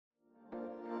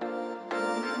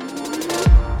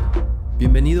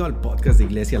Bienvenido al podcast de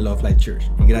Iglesia Love Life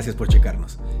Church y gracias por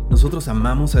checarnos. Nosotros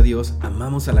amamos a Dios,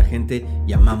 amamos a la gente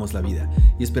y amamos la vida.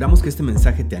 Y esperamos que este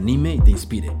mensaje te anime y te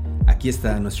inspire. Aquí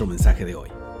está nuestro mensaje de hoy.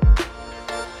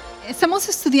 Estamos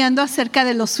estudiando acerca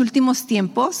de los últimos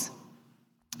tiempos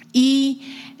y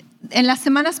en las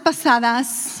semanas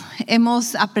pasadas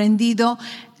hemos aprendido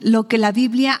lo que la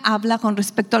Biblia habla con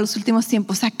respecto a los últimos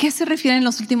tiempos. ¿A qué se refieren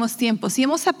los últimos tiempos? Y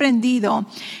hemos aprendido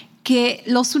que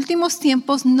los últimos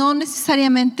tiempos no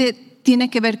necesariamente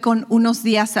tiene que ver con unos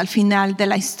días al final de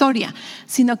la historia,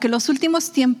 sino que los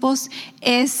últimos tiempos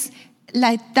es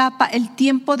la etapa, el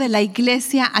tiempo de la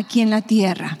iglesia aquí en la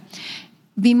tierra.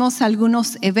 Vimos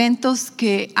algunos eventos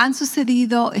que han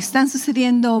sucedido, están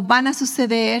sucediendo, van a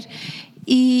suceder,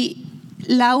 y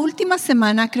la última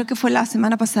semana, creo que fue la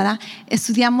semana pasada,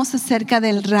 estudiamos acerca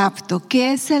del rapto.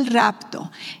 ¿Qué es el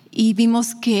rapto? Y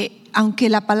vimos que aunque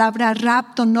la palabra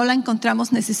rapto no la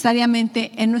encontramos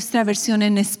necesariamente en nuestra versión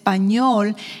en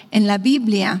español, en la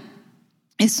Biblia,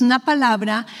 es una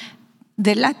palabra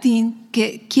del latín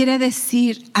que quiere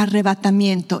decir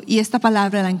arrebatamiento, y esta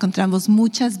palabra la encontramos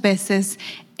muchas veces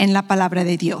en la palabra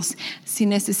de Dios. Si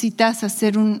necesitas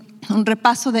hacer un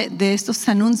repaso de estos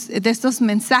anuncios, de estos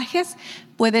mensajes,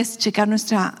 puedes checar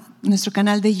nuestro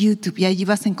canal de YouTube y allí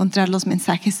vas a encontrar los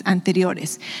mensajes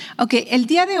anteriores. Ok, el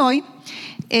día de hoy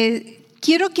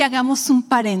quiero que hagamos un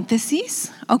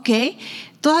paréntesis, ok.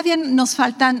 Todavía nos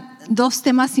faltan dos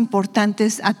temas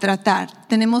importantes a tratar.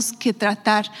 Tenemos que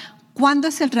tratar cuándo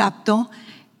es el rapto,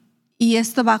 y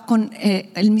esto va con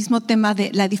el mismo tema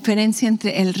de la diferencia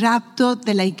entre el rapto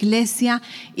de la iglesia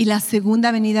y la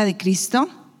segunda venida de Cristo.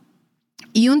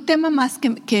 Y un tema más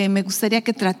que me gustaría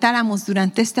que tratáramos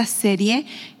durante esta serie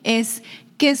es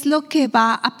qué es lo que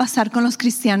va a pasar con los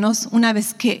cristianos una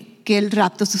vez que el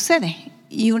rapto sucede.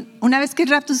 Y una vez que el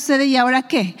rapto sucede, ¿y ahora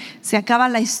qué? ¿Se acaba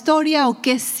la historia o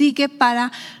qué sigue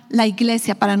para la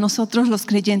iglesia, para nosotros los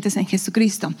creyentes en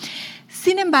Jesucristo?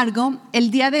 Sin embargo,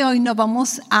 el día de hoy no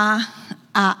vamos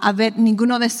a ver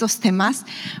ninguno de estos temas,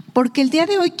 porque el día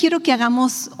de hoy quiero que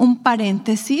hagamos un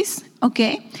paréntesis, ¿ok?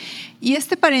 Y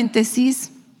este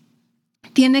paréntesis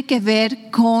tiene que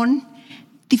ver con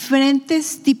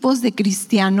diferentes tipos de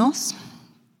cristianos.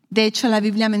 De hecho, la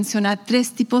Biblia menciona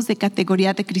 3 tipos de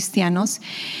categoría de cristianos,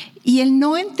 y el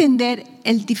no entender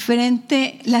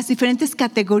las diferentes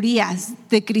categorías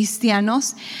de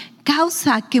cristianos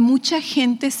causa que mucha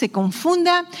gente se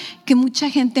confunda, que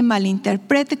mucha gente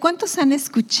malinterprete. ¿Cuántos han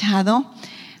escuchado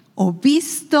o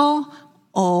visto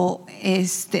o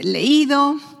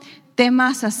leído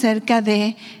temas acerca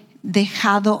de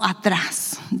dejado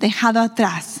atrás?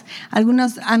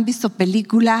 Algunos han visto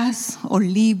películas o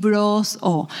libros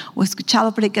o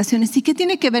escuchado predicaciones. ¿Y qué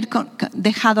tiene que ver con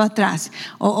dejado atrás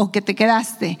o que te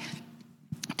quedaste?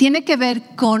 Tiene que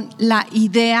ver con la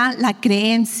idea, la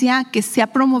creencia que se ha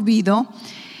promovido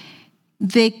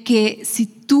de que si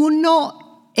tú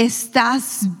no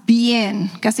estás bien,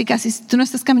 casi si tú no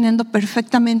estás caminando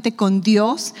perfectamente con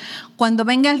Dios, cuando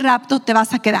venga el rapto te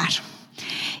vas a quedar.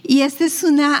 Y esta es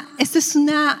una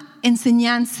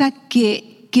enseñanza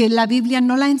que la Biblia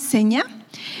no la enseña,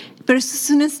 pero esta es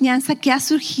una enseñanza que ha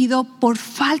surgido por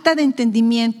falta de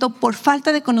entendimiento, por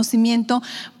falta de conocimiento,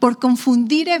 por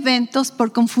confundir eventos,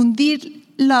 por confundir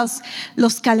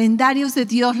los calendarios de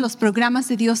Dios, los programas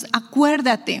de Dios.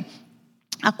 Acuérdate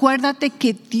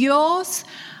que Dios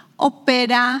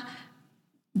opera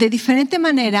de diferente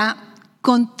manera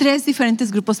con 3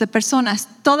 diferentes grupos de personas.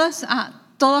 Todos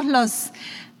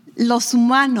los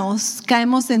humanos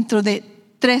caemos dentro de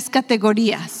 3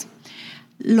 categorías.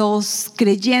 Los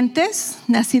creyentes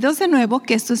nacidos de nuevo,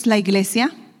 que esto es la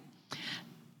iglesia,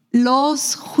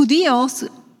 los judíos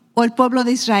o el pueblo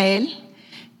de Israel,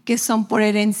 que son por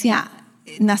herencia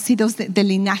nacidos del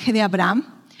linaje de Abraham,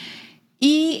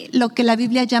 y lo que la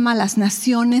Biblia llama las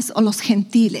naciones o los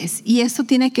gentiles. Y eso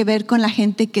tiene que ver con la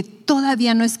gente que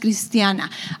todavía no es cristiana.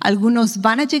 Algunos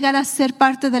van a llegar a ser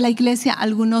parte de la iglesia,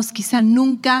 algunos quizá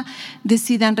nunca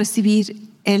decidan recibir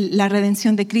la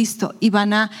redención de Cristo y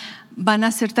van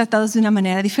a ser tratados de una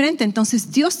manera diferente.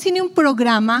 Entonces Dios tiene un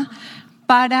programa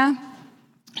para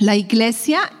la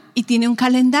iglesia y tiene un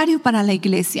calendario para la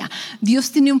iglesia.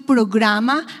 Dios tiene un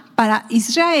programa para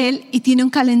Israel y tiene un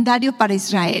calendario para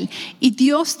Israel. Y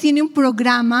Dios tiene un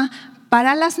programa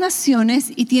para las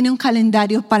naciones y tiene un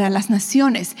calendario para las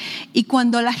naciones. Y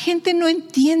cuando la gente no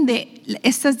entiende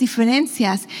estas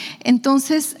diferencias,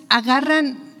 entonces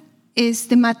agarran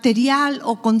material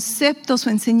o conceptos o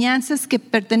enseñanzas que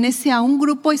pertenece a un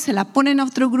grupo y se la ponen a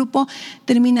otro grupo,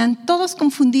 terminan todos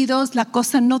confundidos, la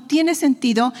cosa no tiene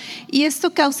sentido, y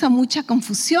esto causa mucha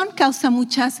confusión, causa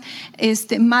muchas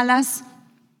malas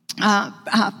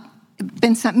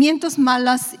pensamientos,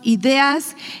 malas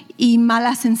ideas y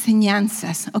malas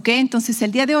enseñanzas. ¿Okay? Entonces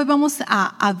el día de hoy vamos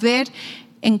a ver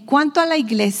en cuanto a la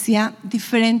iglesia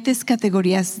diferentes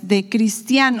categorías de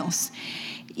cristianos.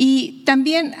 Y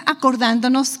también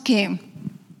acordándonos que,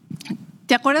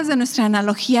 ¿te acuerdas de nuestra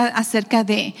analogía acerca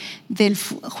del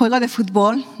juego de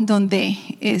fútbol donde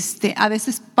a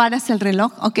veces paras el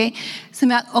reloj? ¿Okay? Se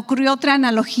me ocurrió otra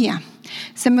analogía.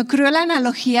 Se me ocurrió la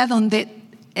analogía donde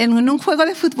en un juego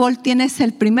de fútbol tienes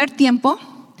el primer tiempo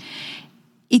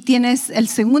y tienes el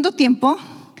segundo tiempo,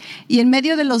 y en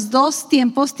medio de los dos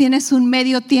tiempos tienes un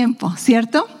medio tiempo,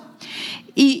 ¿cierto?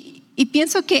 Y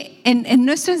pienso que en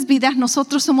nuestras vidas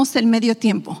nosotros somos el medio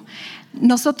tiempo.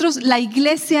 Nosotros, la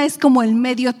iglesia es como el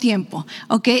medio tiempo,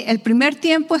 ¿okay? El primer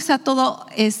tiempo está todo,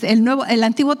 es el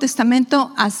Antiguo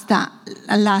Testamento hasta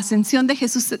la ascensión de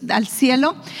Jesús al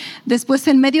cielo. Después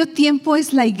el medio tiempo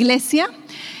es la iglesia,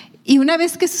 y una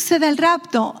vez que suceda el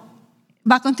rapto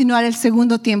va a continuar el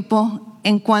segundo tiempo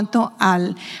en cuanto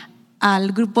al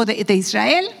grupo de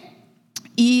Israel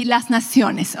y las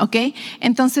naciones, ¿okay?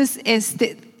 Entonces,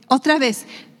 otra vez,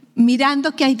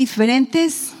 mirando que hay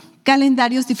diferentes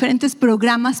calendarios, diferentes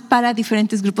programas para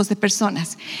diferentes grupos de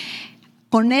personas.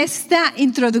 Con esta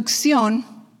introducción,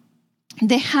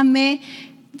 déjame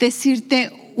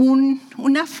decirte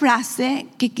una frase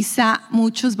que quizá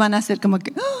muchos van a hacer como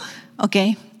que, ok.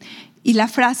 Y la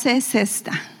frase es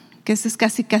esta, que esa es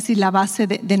casi la base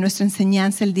de nuestra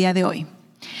enseñanza el día de hoy.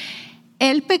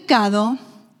 El pecado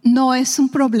no es un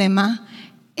problema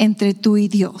entre tú y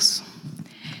Dios.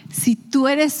 Si tú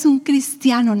eres un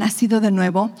cristiano nacido de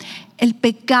nuevo, el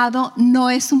pecado no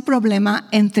es un problema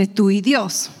entre tú y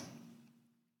Dios.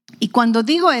 Y cuando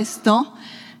digo esto,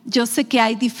 yo sé que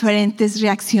hay diferentes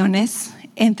reacciones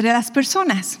entre las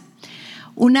personas.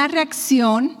 Una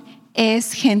reacción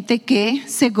es gente que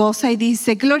se goza y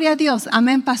dice, gloria a Dios,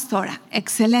 amén, pastora,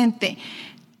 excelente,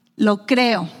 lo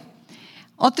creo.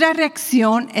 Otra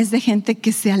reacción es de gente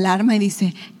que se alarma y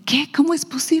dice, ¿qué? ¿Cómo es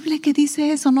posible que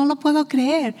dice eso? No lo puedo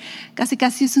creer.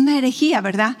 Casi es una herejía,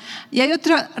 ¿verdad? Y hay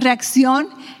otra reacción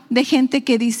de gente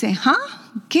que dice,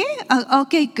 ¿qué?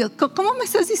 Okay, ¿cómo me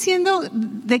estás diciendo?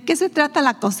 ¿De qué se trata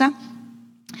la cosa?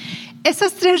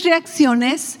 Esas tres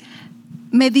reacciones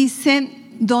me dicen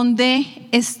dónde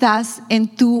estás en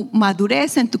tu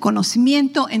madurez, en tu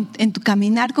conocimiento, en tu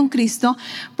caminar con Cristo.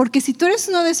 Porque si tú eres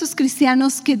uno de esos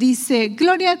cristianos que dice,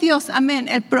 gloria a Dios, amén,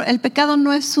 el pecado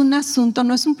no es un asunto,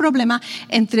 no es un problema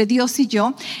entre Dios y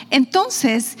yo,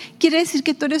 entonces quiere decir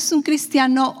que tú eres un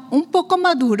cristiano un poco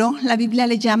maduro, la Biblia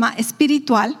le llama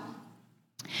espiritual,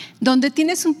 donde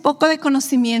tienes un poco de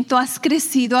conocimiento, has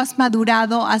crecido, has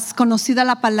madurado, has conocido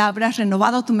la palabra, has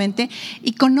renovado tu mente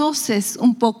y conoces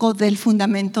un poco del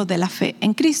fundamento de la fe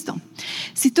en Cristo.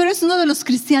 Si tú eres uno de los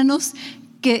cristianos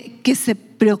que se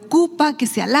preocupa, que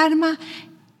se alarma,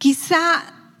 quizá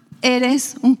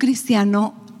eres un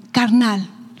cristiano carnal,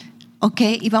 ¿ok?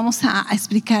 Y vamos a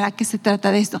explicar a qué se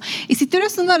trata de esto. Y si tú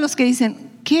eres uno de los que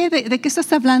dicen, ¿de qué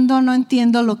estás hablando? No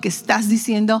entiendo lo que estás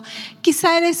diciendo.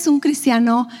 Quizá eres un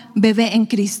cristiano bebé en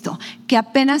Cristo, que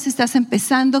apenas estás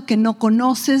empezando, que no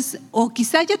conoces, o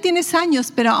quizá ya tienes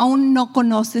años, pero aún no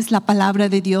conoces la palabra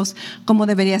de Dios como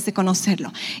deberías de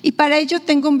conocerlo. Y para ello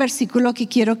tengo un versículo que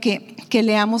quiero que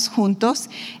leamos juntos.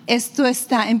 Esto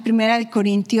está en 1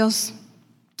 Corintios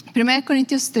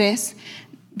 3.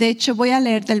 De hecho, voy a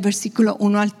leer del versículo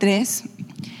 1 al 3.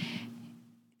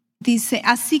 Dice,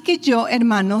 así que yo,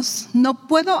 hermanos, no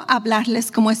puedo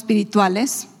hablarles como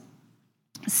espirituales,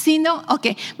 sino,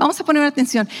 vamos a poner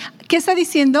atención. ¿Qué está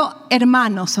diciendo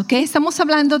hermanos? Estamos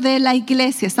hablando de la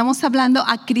iglesia, estamos hablando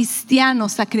a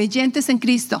cristianos, a creyentes en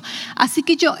Cristo. Así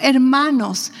que yo,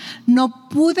 hermanos, no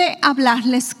pude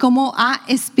hablarles como a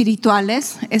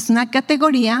espirituales, es una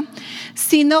categoría,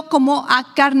 sino como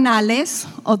a carnales,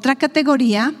 otra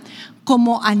categoría,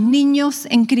 como a niños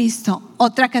en Cristo,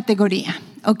 otra categoría.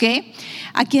 Okay.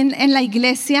 Aquí en la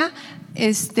iglesia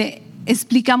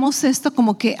explicamos esto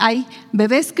como que hay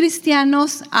bebés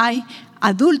cristianos, hay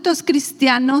adultos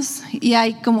cristianos y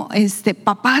hay como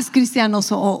papás cristianos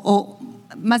o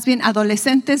más bien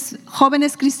adolescentes,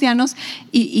 jóvenes cristianos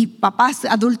y papás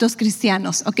adultos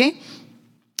cristianos. Okay.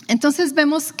 Entonces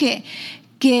vemos que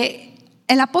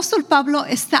el apóstol Pablo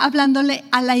está hablándole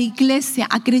a la iglesia,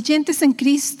 a creyentes en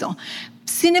Cristo.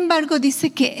 Sin embargo,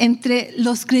 dice que entre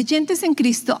los creyentes en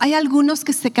Cristo hay algunos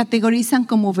que se categorizan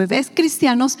como bebés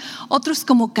cristianos, otros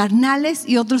como carnales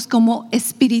y otros como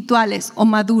espirituales o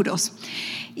maduros.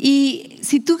 Y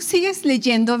si tú sigues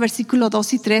leyendo versículo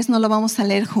 2 y 3, no lo vamos a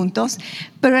leer juntos,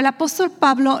 pero el apóstol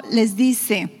Pablo les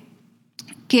dice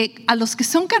que a los que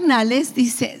son carnales,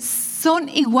 dice, son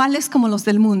iguales como los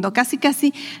del mundo, casi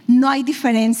no hay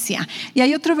diferencia. Y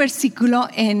hay otro versículo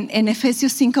en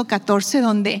Efesios 5:14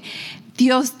 donde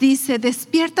Dios dice,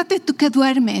 despiértate tú que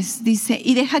duermes, dice,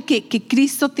 y deja que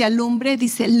Cristo te alumbre,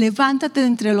 dice, levántate de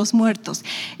entre los muertos.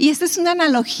 Y esta es una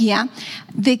analogía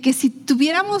de que si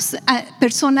tuviéramos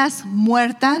personas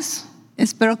muertas,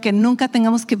 espero que nunca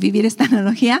tengamos que vivir esta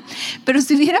analogía, pero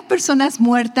si hubiera personas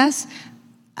muertas,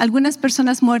 algunas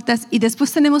personas muertas, y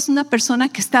después tenemos una persona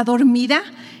que está dormida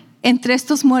entre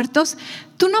estos muertos,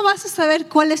 tú no vas a saber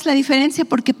cuál es la diferencia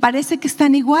porque parece que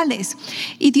están iguales.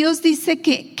 Y Dios dice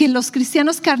que los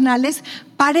cristianos carnales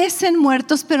parecen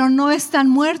muertos, pero no están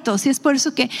muertos. Y es por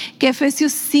eso que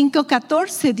Efesios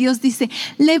 5:14 Dios dice,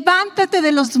 levántate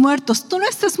de los muertos. Tú no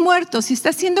estás muerto. Si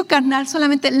estás siendo carnal,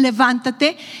 solamente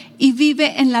levántate y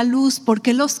vive en la luz,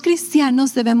 porque los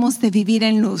cristianos debemos de vivir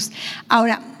en luz.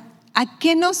 Ahora, ¿a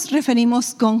qué nos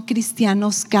referimos con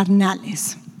cristianos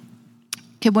carnales?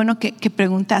 Qué bueno que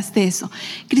preguntaste eso.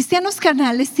 Cristianos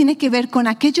carnales tiene que ver con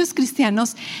aquellos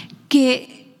cristianos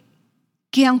que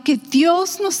aunque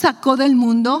Dios nos sacó del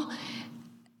mundo,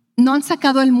 no han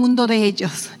sacado el mundo de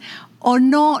ellos, o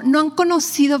no han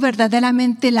conocido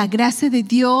verdaderamente la gracia de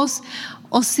Dios,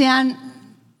 o se han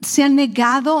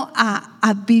negado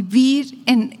a vivir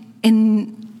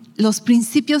en los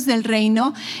principios del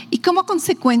reino, y como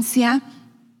consecuencia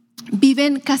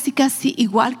viven casi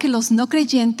igual que los no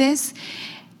creyentes.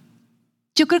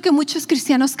 Yo creo que muchos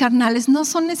cristianos carnales no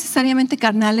son necesariamente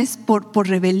carnales por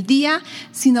rebeldía,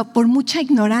 sino por mucha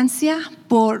ignorancia,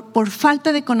 por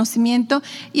falta de conocimiento,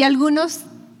 y algunos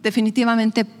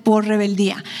definitivamente por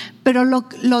rebeldía. Pero lo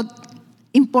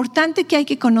importante que hay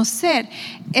que conocer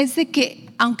es de que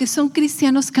aunque son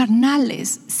cristianos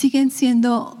carnales, siguen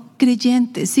siendo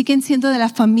creyentes, siguen siendo de la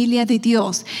familia de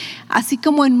Dios. Así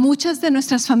como en muchas de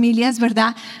nuestras familias,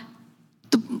 ¿verdad?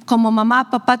 Tú, como mamá,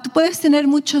 papá, tú puedes tener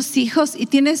muchos hijos y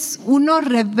tienes uno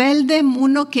rebelde,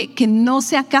 uno que no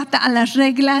se acata a las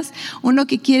reglas, uno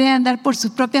que quiere andar por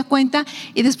su propia cuenta,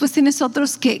 y después tienes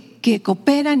otros que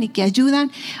cooperan y que ayudan,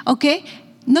 ¿ok?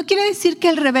 No quiere decir que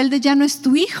el rebelde ya no es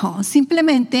tu hijo,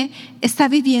 simplemente está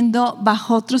viviendo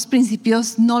bajo otros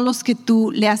principios, no los que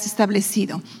tú le has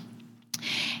establecido.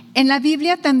 En la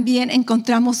Biblia también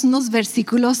encontramos unos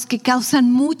versículos que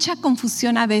causan mucha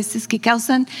confusión a veces, que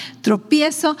causan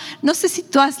tropiezo. No sé si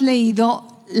tú has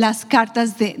leído las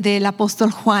cartas del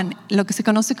apóstol Juan, lo que se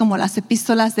conoce como las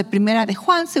epístolas de Primera de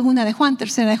Juan, Segunda de Juan,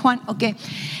 Tercera de Juan. Okay.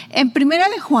 En Primera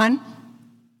de Juan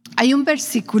hay un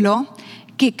versículo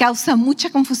que causa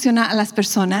mucha confusión a las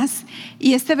personas,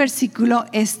 y este versículo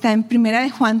está en Primera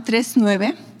de Juan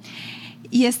 3:9,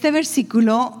 y este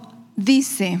versículo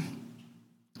dice: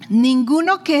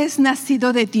 ninguno que es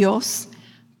nacido de Dios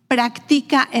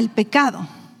practica el pecado,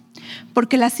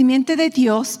 porque la simiente de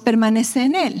Dios permanece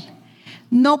en él.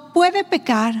 No puede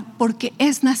pecar porque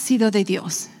es nacido de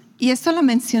Dios. Y esto lo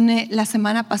mencioné la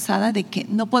semana pasada, de que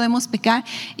no podemos pecar,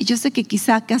 y yo sé que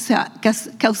quizá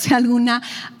cause alguna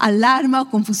alarma o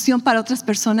confusión para otras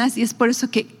personas, y es por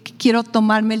eso que quiero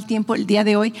tomarme el tiempo el día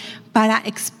de hoy para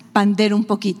expandir un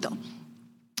poquito.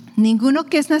 Ninguno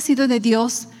que es nacido de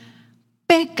Dios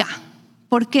peca.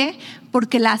 ¿Por qué?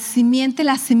 Porque la simiente,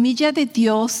 la semilla de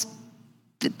Dios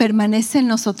permanece en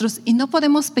nosotros, y no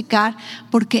podemos pecar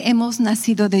porque hemos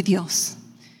nacido de Dios.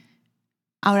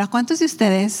 Ahora, ¿cuántos de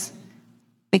ustedes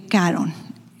pecaron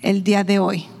el día de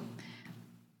hoy?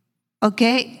 ¿Ok?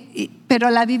 Pero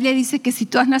la Biblia dice que si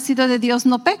tú has nacido de Dios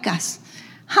no pecas.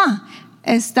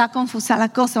 Está confusa la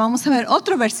cosa. Vamos a ver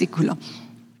otro versículo.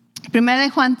 Primera de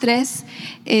Juan 3,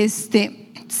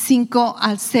 5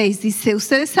 al 6 dice: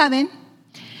 ustedes saben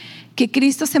que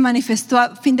Cristo se manifestó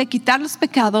a fin de quitar los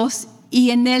pecados,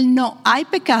 y en él no hay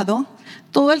pecado.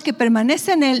 Todo el que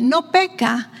permanece en él no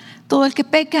peca. Todo el que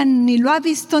peca ni lo ha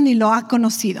visto ni lo ha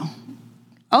conocido.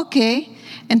 Ok,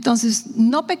 entonces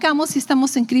no pecamos si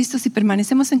estamos en Cristo, si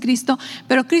permanecemos en Cristo,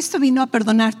 pero Cristo vino a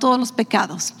perdonar todos los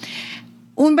pecados.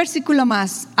 Un versículo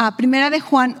más, a Primera de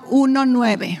Juan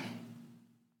 1:9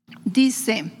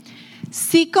 dice: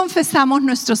 si confesamos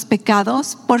nuestros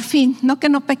pecados, por fin, no que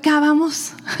no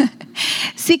pecábamos,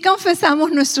 si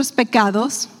confesamos nuestros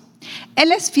pecados,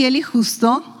 Él es fiel y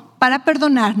justo para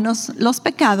perdonarnos los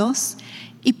pecados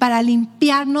y para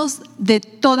limpiarnos de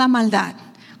toda maldad.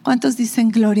 ¿Cuántos dicen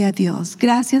gloria a Dios?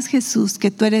 Gracias, Jesús,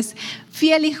 que tú eres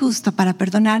fiel y justo para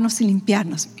perdonarnos y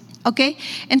limpiarnos. ¿Ok?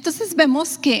 Entonces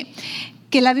vemos que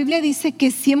la Biblia dice que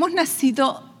si hemos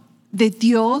nacido de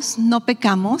Dios no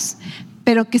pecamos,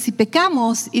 pero que si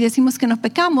pecamos y decimos que no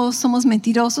pecamos, somos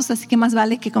mentirosos, así que más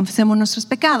vale que confesemos nuestros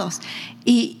pecados.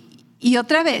 Y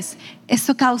otra vez,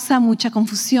 esto causa mucha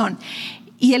confusión.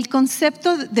 Y el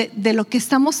concepto de lo que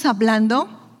estamos hablando,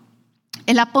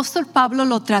 el apóstol Pablo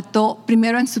lo trató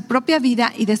primero en su propia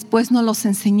vida y después nos los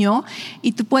enseñó.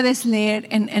 Y tú puedes leer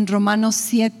en Romanos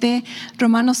 7,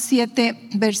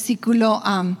 versículo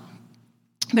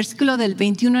del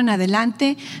 21 en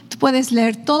adelante. Tú puedes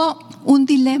leer todo un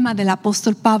dilema del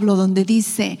apóstol Pablo donde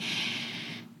dice: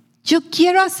 yo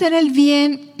quiero hacer el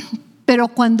bien, pero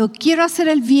cuando quiero hacer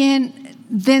el bien,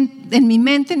 en mi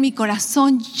mente, en mi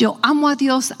corazón, yo amo a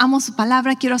Dios, amo su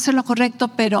palabra, quiero hacer lo correcto,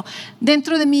 pero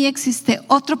dentro de mí existe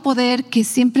otro poder que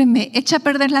siempre me echa a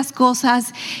perder las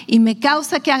cosas y me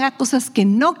causa que haga cosas que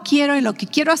no quiero, y lo que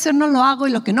quiero hacer no lo hago,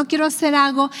 y lo que no quiero hacer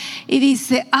hago. Y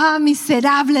dice: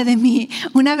 miserable de mí.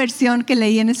 Una versión que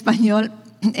leí en español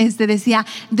decía: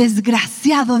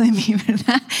 desgraciado de mí,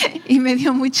 ¿verdad? Y me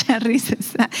dio mucha risa.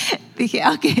 Dije: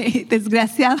 ok,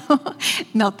 desgraciado.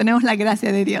 No, tenemos la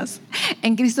gracia de Dios.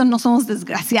 En Cristo no somos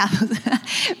desgraciados.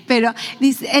 Pero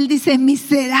él dice: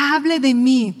 miserable de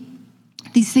mí.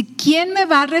 Dice: ¿quién me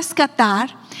va a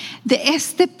rescatar de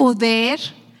este poder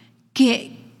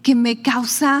que me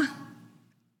causa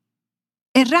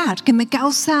errar, que me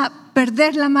causa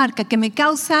perder la marca, que me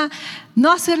causa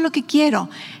no hacer lo que quiero?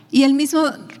 Y él mismo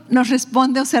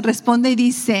se responde y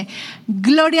dice: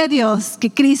 gloria a Dios que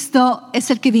Cristo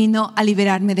es el que vino a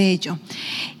liberarme de ello.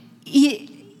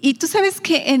 Y tú sabes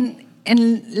que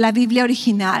en la Biblia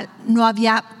original no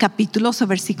había capítulos o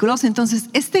versículos. Entonces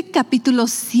este capítulo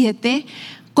 7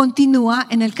 continúa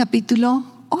en el capítulo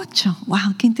 8.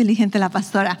 Wow, qué inteligente la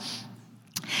pastora.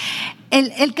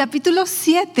 El capítulo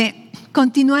 7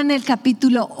 continúa en el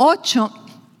capítulo 8.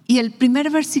 Y el primer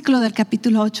versículo del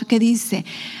capítulo 8 que dice: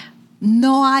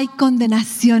 no hay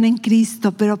condenación en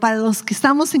Cristo, pero para los que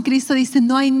estamos en Cristo, dice,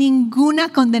 no hay ninguna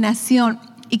condenación.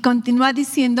 Y continúa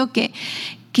diciendo que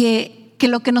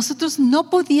lo que nosotros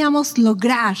no podíamos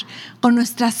lograr con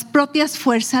nuestras propias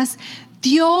fuerzas,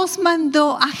 Dios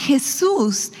mandó a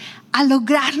Jesús a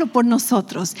lograrlo por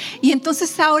nosotros. Y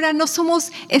entonces ahora no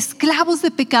somos esclavos de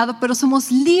pecado, pero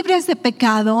somos libres de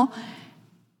pecado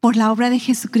por la obra de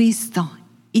Jesucristo.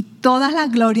 Y toda la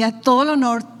gloria, todo el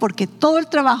honor, porque todo el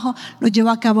trabajo lo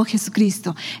llevó a cabo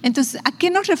Jesucristo. Entonces, ¿a qué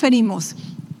nos referimos?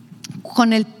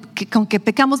 Con que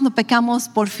pecamos, no pecamos,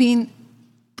 por fin,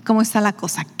 ¿cómo está la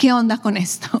cosa? ¿Qué onda con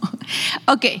esto?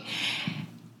 Ok,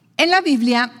 en la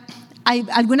Biblia hay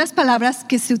algunas palabras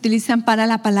que se utilizan para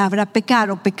la palabra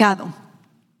pecar o pecado.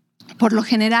 Por lo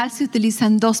general se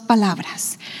utilizan dos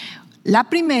palabras. La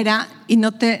primera, y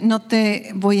no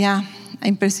te voy a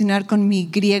impresionar con mi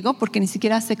griego porque ni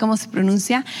siquiera sé cómo se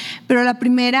pronuncia, pero la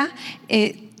primera,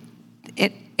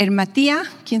 hermatía,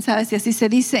 quién sabe si así se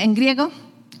dice en griego,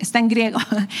 está en griego,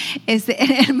 es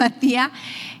hermatía.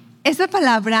 Esa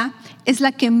palabra es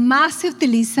la que más se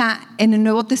utiliza en el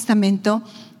Nuevo Testamento,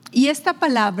 y esta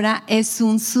palabra es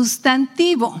un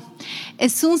sustantivo.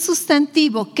 Es un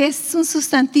sustantivo. ¿Qué es un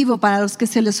sustantivo para los que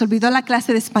se les olvidó la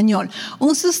clase de español?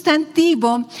 Un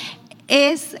sustantivo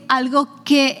es algo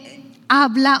que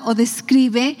habla o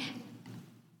describe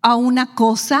a una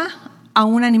cosa, a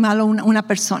un animal o una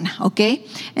persona, ¿ok?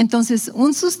 Entonces,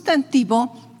 un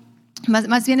sustantivo,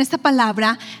 más bien esta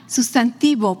palabra,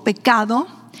 sustantivo, pecado,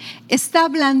 está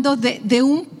hablando de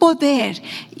un poder,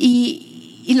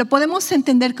 y lo podemos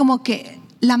entender como que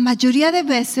la mayoría de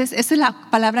veces, esa es la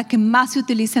palabra que más se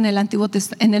utiliza en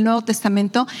el Nuevo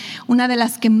Testamento, una de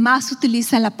las que más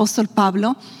utiliza el apóstol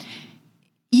Pablo.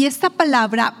 Y esta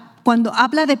palabra, cuando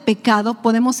habla de pecado,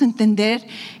 podemos entender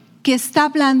que está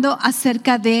hablando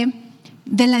acerca de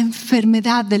la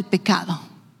enfermedad del pecado.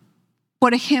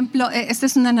 Por ejemplo, esta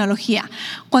es una analogía.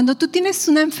 Cuando tú tienes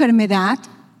una enfermedad,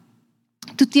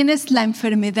 tú tienes la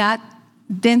enfermedad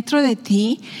dentro de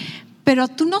ti, pero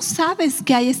tú no sabes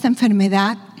que hay esta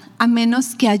enfermedad a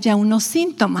menos que haya unos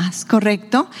síntomas,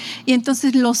 ¿correcto? Y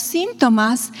entonces los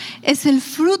síntomas es el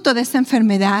fruto de esa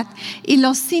enfermedad, y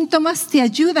los síntomas te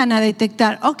ayudan a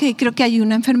detectar, ok, creo que hay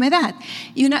una enfermedad.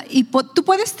 Y tú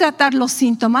puedes tratar los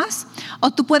síntomas o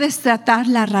tú puedes tratar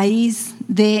la raíz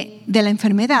de la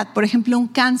enfermedad. Por ejemplo, un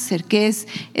cáncer que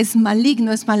es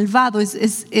maligno, es malvado,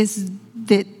 es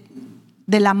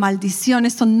de la maldición,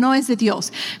 esto no es de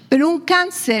Dios. Pero un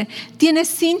cáncer tiene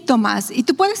síntomas y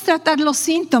tú puedes tratar los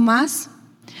síntomas,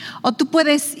 o tú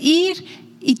puedes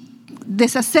ir y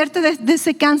deshacerte de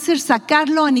ese cáncer,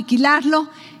 sacarlo, aniquilarlo,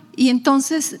 y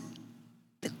entonces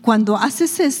cuando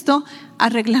haces esto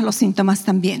arreglas los síntomas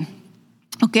también.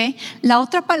 ¿Ok? La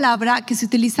otra palabra que se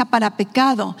utiliza para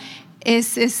pecado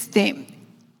es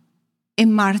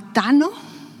emartano.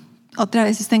 Otra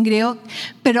vez está en griego,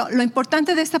 pero lo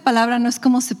importante de esta palabra no es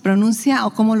cómo se pronuncia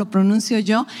o cómo lo pronuncio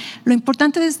yo. Lo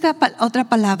importante de esta otra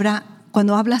palabra,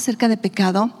 cuando habla acerca de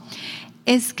pecado,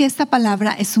 es que esta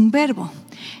palabra es un verbo.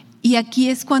 Y aquí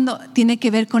es cuando tiene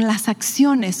que ver con las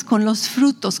acciones, con los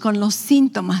frutos, con los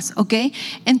síntomas, ¿ok?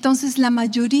 Entonces, la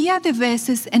mayoría de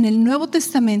veces en el Nuevo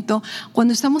Testamento,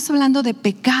 cuando estamos hablando de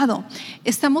pecado,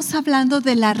 estamos hablando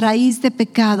de la raíz de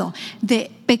pecado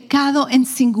en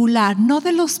singular, no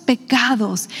de los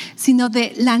pecados, sino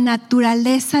de la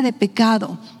naturaleza de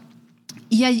pecado.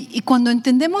 Y cuando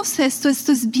entendemos esto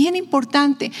es bien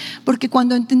importante, porque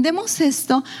cuando entendemos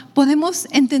esto, podemos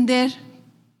entender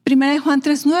 1 Juan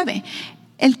 3:9,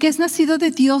 el que es nacido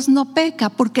de Dios no peca.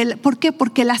 ¿Por qué?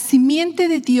 Porque la simiente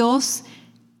de Dios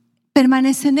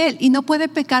permanece en él y no puede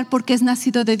pecar porque es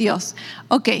nacido de Dios.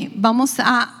 Ok, vamos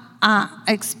a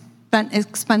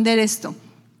expandir esto.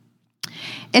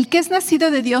 El que es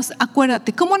nacido de Dios,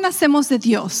 acuérdate, ¿cómo nacemos de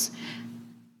Dios?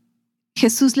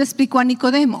 Jesús le explicó a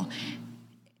Nicodemo,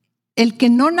 el que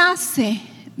no nace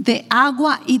de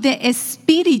agua y de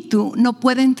espíritu no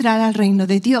puede entrar al reino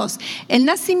de Dios. El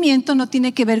nacimiento no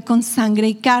tiene que ver con sangre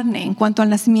y carne en cuanto al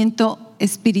nacimiento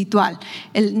espiritual,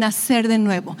 el nacer de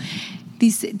nuevo.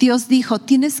 Dios dijo,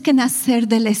 tienes que nacer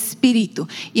del Espíritu.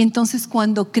 Y entonces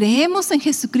cuando creemos en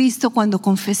Jesucristo, cuando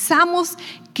confesamos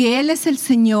que Él es el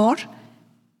Señor,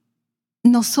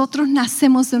 nosotros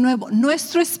nacemos de nuevo.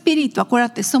 Nuestro espíritu,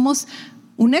 acuérdate, somos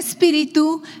un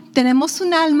espíritu, tenemos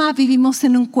un alma, vivimos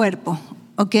en un cuerpo.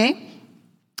 ¿Ok?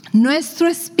 Nuestro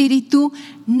espíritu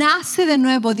nace de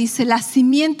nuevo, dice, la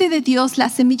simiente de Dios, la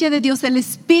semilla de Dios, el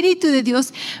espíritu de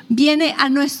Dios viene a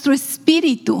nuestro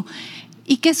espíritu.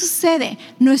 ¿Y qué sucede?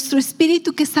 Nuestro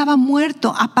espíritu que estaba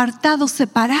muerto, apartado,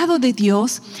 separado de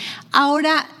Dios,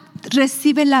 ahora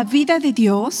recibe la vida de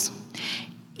Dios.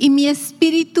 Y mi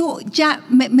espíritu ya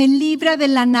me libra de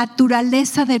la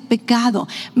naturaleza del pecado,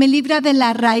 me libra de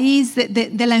la raíz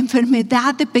de la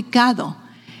enfermedad de pecado.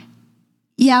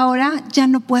 Y ahora ya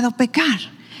no puedo pecar.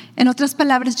 En otras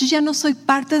palabras, yo ya no soy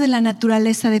parte de la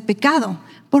naturaleza de pecado.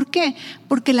 ¿Por qué?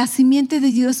 Porque la simiente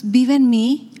de Dios vive en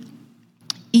mí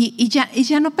y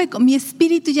ya no peco. Mi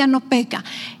espíritu ya no peca.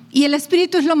 Y el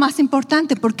espíritu es lo más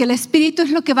importante, porque el espíritu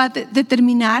es lo que va a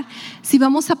determinar si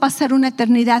vamos a pasar una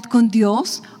eternidad con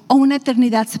Dios o una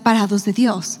eternidad separados de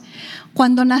Dios.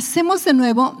 Cuando nacemos de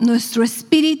nuevo, nuestro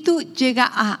espíritu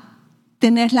llega a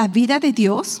tener la vida de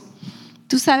Dios.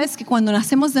 Tú sabes que cuando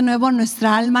nacemos de nuevo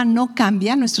nuestra alma no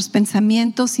cambia, nuestros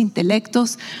pensamientos,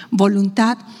 intelectos,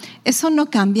 voluntad, eso no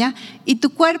cambia y tu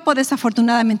cuerpo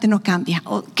desafortunadamente no cambia.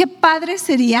 Qué padre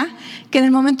sería que en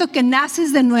el momento que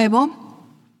naces de nuevo,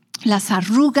 las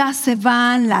arrugas se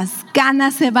van, las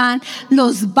canas se van,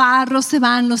 los barros se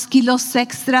van, los kilos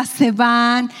extras se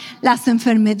van, las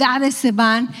enfermedades se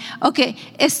van. Ok,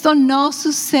 esto no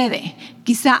sucede.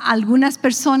 Quizá algunas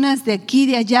personas de aquí,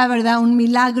 de allá, ¿verdad? Un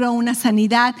milagro, una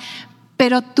sanidad,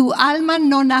 pero tu alma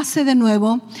no nace de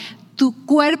nuevo, tu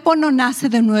cuerpo no nace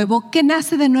de nuevo. ¿Qué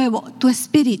nace de nuevo? Tu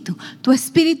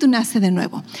espíritu nace de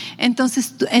nuevo.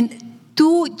 Entonces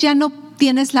tú ya no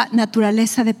tienes la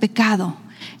naturaleza de pecado.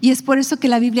 Y es por eso que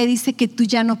la Biblia dice que tú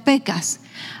ya no pecas.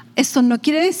 Esto no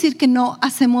quiere decir que no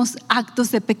hacemos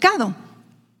actos de pecado,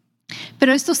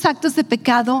 pero estos actos de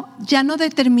pecado ya no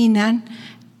determinan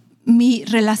mi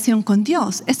relación con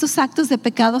Dios. Estos actos de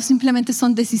pecado simplemente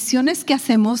son decisiones que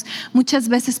hacemos muchas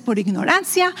veces por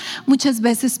ignorancia, muchas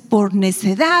veces por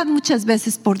necedad, muchas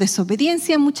veces por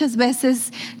desobediencia, muchas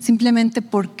veces simplemente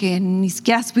porque ni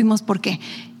siquiera supimos por qué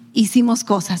hicimos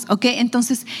cosas, ¿ok?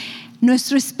 Entonces,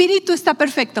 nuestro espíritu está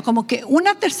perfecto, como que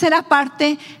una tercera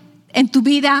parte en tu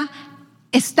vida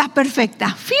está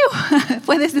perfecta. ¡Fiu!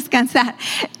 Puedes descansar.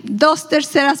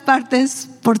 2/3 partes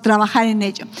por trabajar en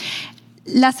ello.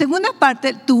 La segunda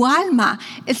parte, tu alma,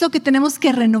 es lo que tenemos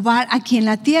que renovar aquí en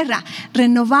la tierra.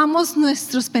 Renovamos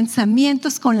nuestros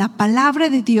pensamientos con la palabra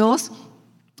de Dios.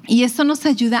 Y esto nos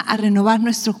ayuda a renovar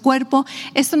nuestro cuerpo,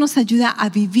 esto nos ayuda a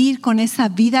vivir con esa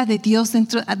vida de Dios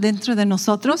dentro de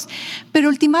nosotros. Pero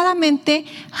últimamente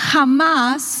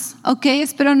jamás,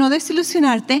 espero no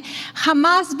desilusionarte,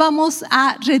 jamás vamos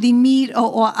a redimir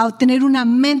o a obtener una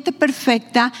mente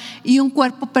perfecta y un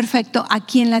cuerpo perfecto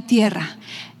aquí en la tierra.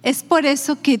 Es por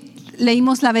eso que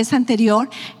leímos la vez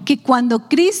anterior que cuando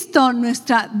Cristo,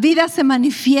 nuestra vida se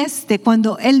manifieste,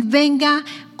 cuando Él venga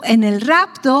en el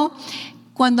rapto,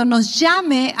 cuando nos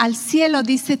llame al cielo,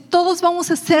 dice, todos vamos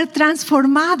a ser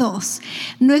transformados.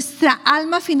 Nuestra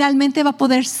alma finalmente va a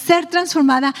poder ser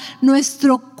transformada.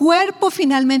 Nuestro cuerpo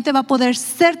finalmente va a poder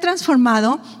ser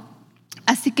transformado.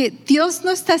 Así que Dios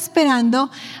no está esperando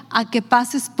a que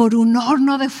pases por un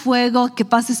horno de fuego, que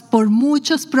pases por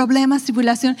muchos problemas,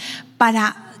 tribulación,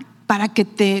 para que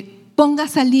te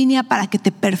pongas a línea, para que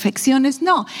te perfecciones.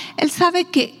 No, Él sabe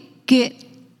que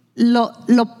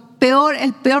lo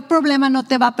el peor problema no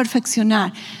te va a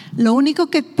perfeccionar. Lo único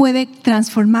que puede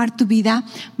transformar tu vida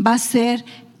va a ser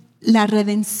la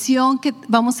redención que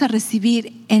vamos a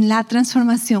recibir en la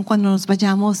transformación cuando nos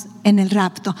vayamos en el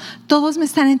rapto. ¿Todos me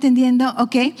están entendiendo?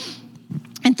 ¿Ok?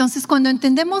 Entonces, cuando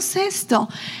entendemos esto,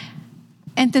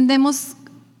 entendemos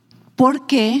por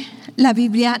qué la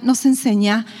Biblia nos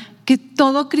enseña que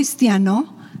todo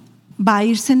cristiano va a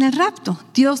irse en el rapto.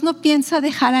 Dios no piensa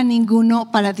dejar a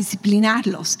ninguno para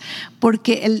disciplinarlos,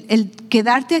 porque el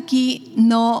quedarte aquí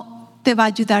no te va a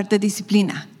ayudar de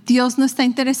disciplina. Dios no está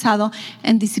interesado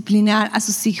en disciplinar a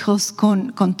sus hijos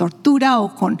con tortura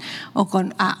o con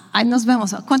ahí nos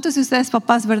vemos. ¿Cuántos de ustedes,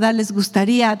 papás, verdad, les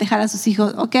gustaría dejar a sus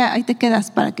hijos? Ok, ahí te quedas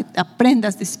para que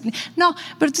aprendas disciplina. No,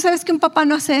 pero tú sabes que un papá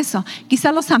no hace eso.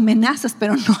 Quizá los amenazas,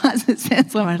 pero no haces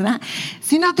eso, ¿verdad?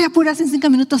 Si no te apuras en 5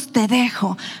 minutos, te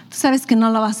dejo. Tú sabes que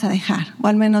no lo vas a dejar, o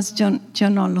al menos yo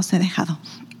no los he dejado.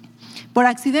 Por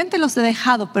accidente los he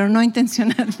dejado, pero no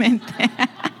intencionalmente.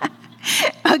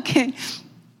 Ok.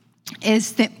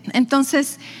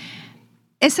 Entonces,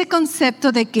 ese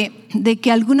concepto de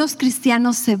que algunos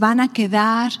cristianos se van a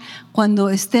quedar cuando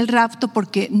esté el rapto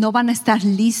porque no van a estar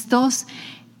listos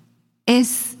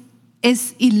es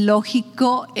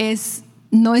ilógico,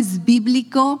 no es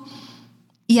bíblico.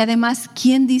 Y además,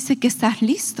 ¿quién dice que estás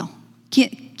listo?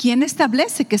 ¿Quién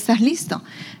establece que estás listo?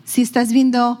 Si estás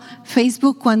viendo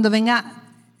Facebook cuando venga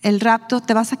el rapto,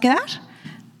 ¿te vas a quedar?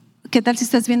 ¿Qué tal si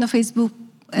estás viendo Facebook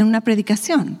en una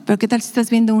predicación? Pero ¿qué tal si estás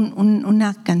viendo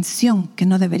una canción que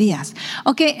no deberías?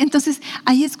 Ok, entonces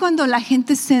ahí es cuando la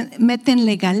gente se mete en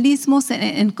legalismos,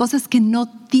 en cosas que no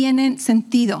tienen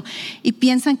sentido y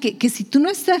piensan que si tú no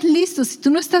estás listo, si tú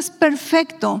no estás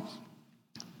perfecto,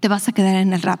 te vas a quedar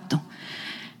en el rapto.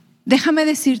 Déjame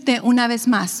decirte una vez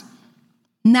más,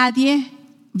 nadie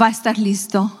va a estar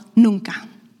listo nunca.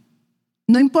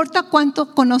 No importa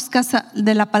cuánto conozcas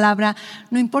de la palabra,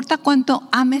 no importa cuánto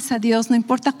ames a Dios, no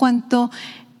importa cuánto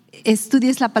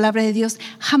estudies la palabra de Dios,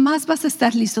 jamás vas a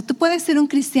estar listo. Tú puedes ser un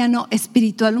cristiano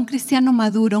espiritual, un cristiano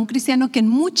maduro, un cristiano que en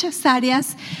muchas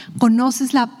áreas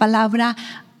conoces la palabra,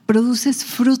 produces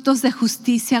frutos de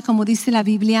justicia, como dice la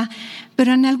Biblia,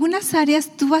 pero en algunas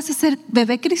áreas tú vas a ser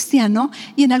bebé cristiano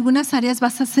y en algunas áreas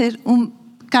vas a ser un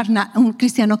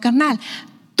cristiano carnal.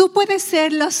 Tú puedes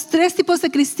ser los 3 tipos de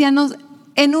cristianos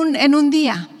en un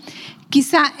día.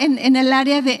 Quizá en el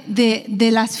área de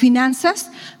las finanzas,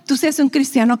 tú seas un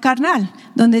cristiano carnal,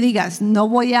 donde digas, no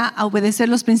voy a obedecer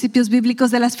los principios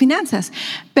bíblicos de las finanzas.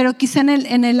 Pero quizá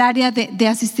en el área de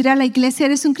asistir a la iglesia,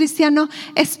 eres un cristiano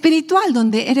espiritual,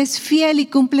 donde eres fiel y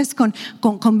cumples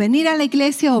con venir a la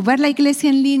iglesia o ver la iglesia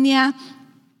en línea.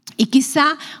 Y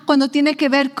quizá cuando tiene que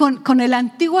ver con el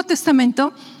Antiguo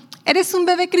Testamento, eres un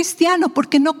bebé cristiano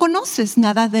porque no conoces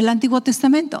nada del Antiguo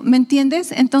Testamento. ¿Me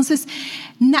entiendes? Entonces,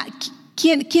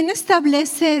 ¿quién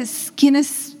establece quién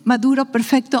es maduro,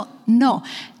 perfecto? No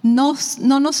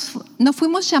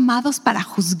fuimos llamados para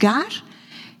juzgar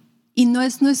y no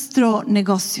es nuestro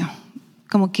negocio.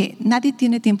 Como que nadie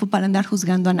tiene tiempo para andar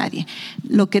juzgando a nadie.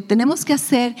 Lo que tenemos que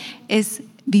hacer es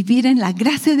vivir en la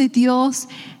gracia de Dios,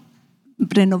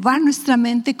 renovar nuestra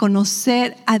mente,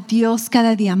 conocer a Dios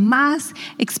cada día más,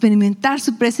 experimentar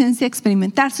su presencia,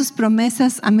 experimentar sus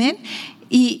promesas, amén.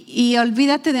 Y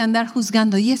olvídate de andar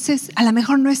juzgando. Y ese a lo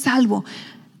mejor no es salvo,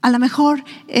 a lo mejor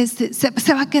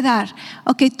se va a quedar.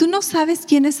 Ok, tú no sabes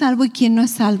quién es salvo y quién no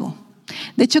es salvo.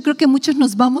 De hecho, creo que muchos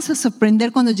nos vamos a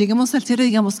sorprender cuando lleguemos al cielo y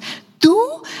digamos, ¿tú?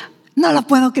 No lo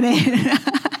puedo creer.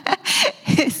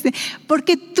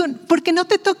 Porque no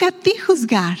te toca a ti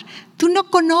juzgar. Tú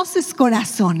no conoces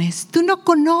corazones, tú no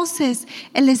conoces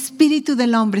el espíritu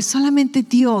del hombre, solamente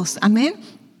Dios, amén.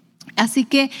 Así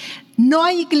que no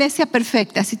hay iglesia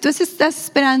perfecta. Si tú estás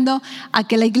esperando a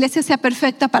que la iglesia sea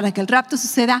perfecta para que el rapto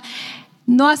suceda,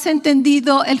 no has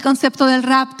entendido el concepto del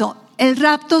rapto. El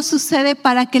rapto sucede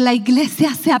para que la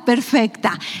iglesia sea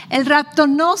perfecta. El rapto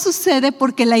no sucede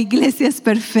porque la iglesia es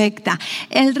perfecta.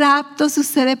 El rapto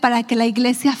sucede para que la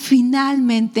iglesia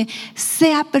finalmente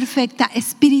sea perfecta,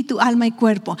 espíritu, alma y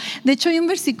cuerpo. De hecho, hay un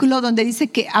versículo donde dice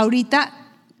que ahorita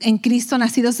en Cristo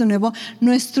nacidos de nuevo,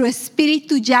 nuestro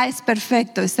espíritu ya es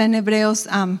perfecto. Está en Hebreos,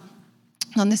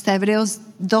 ¿dónde está? Hebreos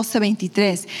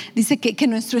 12:23. Dice que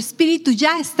nuestro espíritu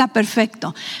ya está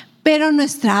perfecto, pero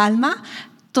nuestra alma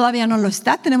todavía no lo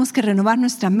está. Tenemos que renovar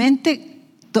nuestra mente,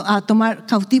 a tomar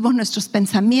cautivos nuestros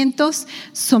pensamientos,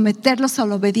 someterlos a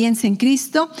la obediencia en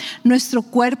Cristo. Nuestro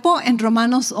cuerpo en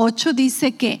Romanos 8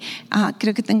 dice que,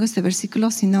 creo que tengo este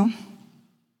versículo, si no,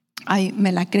 ay,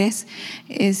 me la crees,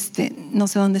 no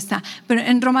sé dónde está, pero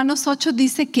en Romanos 8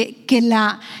 dice que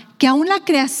aún la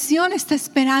creación está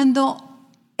esperando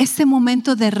ese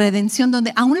momento de redención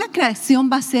donde aún la creación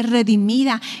va a ser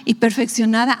redimida y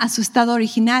perfeccionada a su estado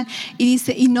original. Y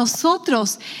dice, y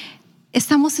nosotros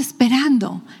estamos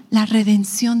esperando la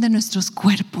redención de nuestros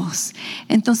cuerpos.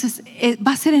 Entonces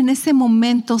va a ser en ese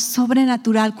momento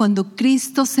sobrenatural cuando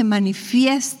Cristo se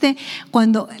manifieste,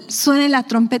 cuando suene la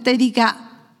trompeta y diga: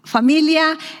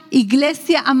 familia,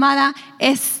 iglesia amada,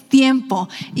 es tiempo.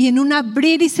 Y en un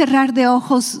abrir y cerrar de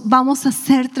ojos vamos a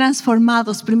ser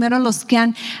transformados. Primero los que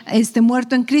han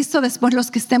muerto en Cristo, después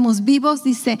los que estemos vivos.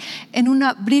 Dice, en un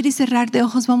abrir y cerrar de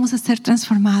ojos vamos a ser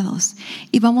transformados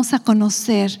y vamos a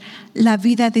conocer la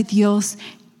vida de Dios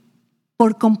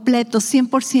por completo,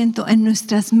 100% en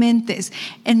nuestras mentes,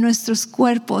 en nuestros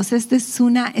cuerpos. Esta es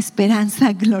una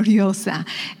esperanza gloriosa.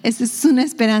 Esta es una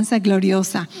esperanza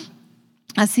gloriosa.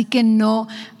 Así que no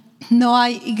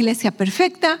hay iglesia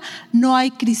perfecta, no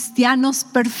hay cristianos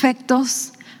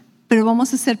perfectos, pero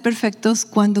vamos a ser perfectos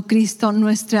cuando Cristo,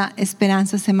 nuestra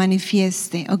esperanza, se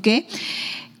manifieste, ¿ok?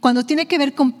 Cuando tiene que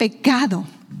ver con pecado,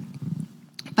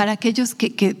 para aquellos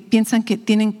que piensan que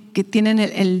tienen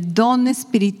el don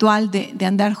espiritual de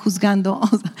andar juzgando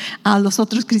a los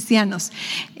otros cristianos,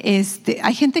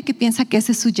 hay gente que piensa que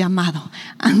ese es su llamado,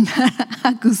 andar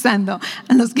acusando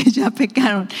a los que ya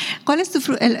pecaron. ¿Cuál es tu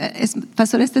fruto?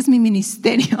 Pastor, este es mi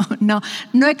ministerio.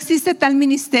 No existe tal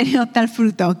ministerio, tal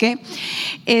fruto, ¿ok?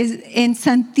 En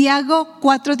Santiago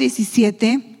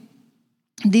 4:17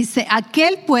 dice: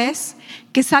 aquel pues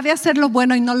que sabe hacer lo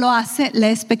bueno y no lo hace,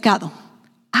 le es pecado.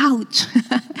 Ouch.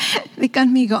 Di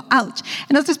conmigo, ouch.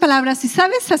 En otras palabras, si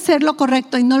sabes hacer lo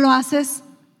correcto y no lo haces,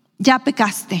 ya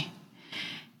pecaste.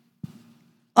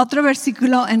 Otro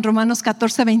versículo en Romanos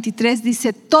 14:23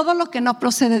 dice: todo lo que no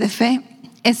procede de fe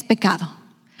es pecado.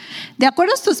 De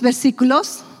acuerdo a estos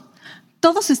versículos,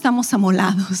 todos estamos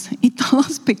amolados y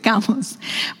todos pecamos.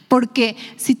 Porque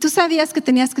si tú sabías que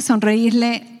tenías que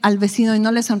sonreírle al vecino y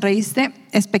no le sonreíste,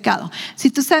 es pecado.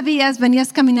 Si tú sabías,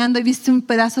 venías caminando y viste un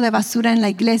pedazo de basura en la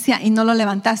iglesia y no lo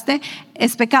levantaste,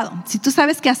 es pecado. Si tú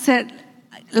sabes que hacer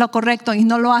lo correcto y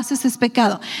no lo haces, es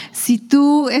pecado. Si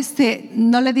tú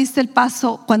no le diste el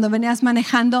paso cuando venías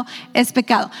manejando, es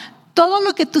pecado. Todo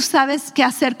lo que tú sabes que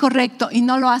hacer correcto y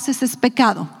no lo haces es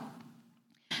pecado.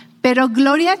 Pero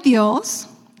gloria a Dios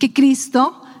que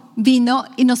Cristo vino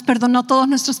y nos perdonó todos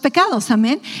nuestros pecados,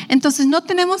 amén. Entonces no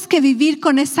tenemos que vivir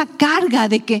con esa carga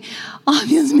de que, oh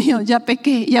Dios mío, ya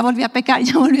pequé, ya volví a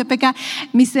pecar,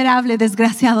 miserable,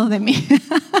 desgraciado de mí.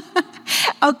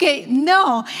 Ok,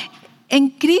 no. En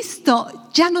Cristo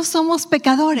ya no somos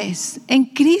pecadores. En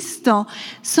Cristo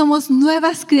somos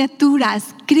nuevas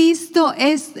criaturas. Cristo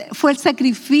fue el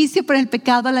sacrificio por el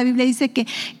pecado. La Biblia dice que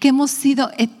hemos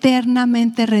sido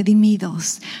eternamente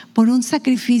redimidos por un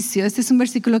sacrificio. Este es un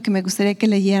versículo que me gustaría que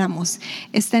leyéramos.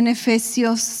 Está en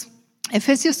Efesios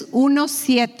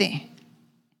 1:7.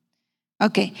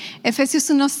 Ok,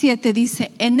 Efesios 1:7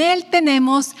 dice: en Él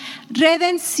tenemos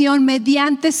redención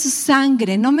mediante su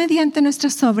sangre, no mediante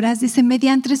nuestras obras, dice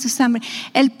mediante su sangre,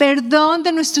 el perdón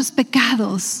de nuestros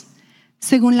pecados,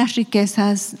 según las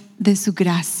riquezas de su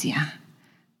gracia.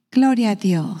 Gloria a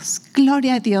Dios,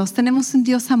 gloria a Dios. Tenemos un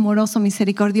Dios amoroso,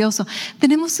 misericordioso.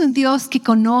 Tenemos un Dios que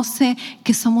conoce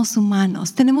que somos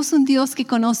humanos. Tenemos un Dios que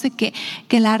conoce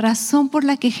que la razón por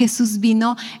la que Jesús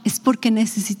vino es porque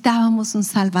necesitábamos un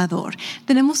Salvador.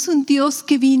 Tenemos un Dios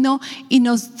que vino y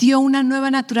nos dio una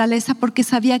nueva naturaleza porque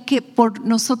sabía que por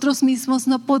nosotros mismos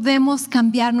no podemos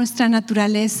cambiar nuestra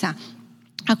naturaleza.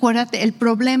 Acuérdate, el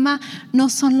problema no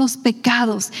son los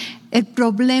pecados, el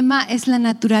problema es la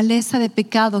naturaleza de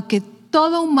pecado, que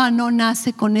todo humano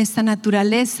nace con esa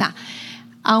naturaleza.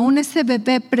 Aún ese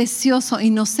bebé precioso,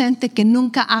 inocente, que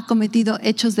nunca ha cometido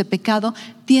hechos de pecado,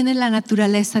 tiene la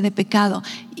naturaleza de pecado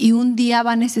y un día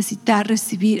va a necesitar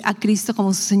recibir a Cristo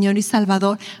como su Señor y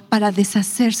Salvador para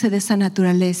deshacerse de esa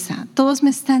naturaleza. ¿Todos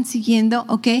me están siguiendo?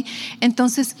 ¿Ok?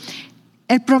 Entonces,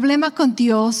 el problema con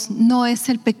Dios no es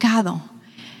el pecado.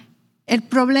 El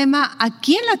problema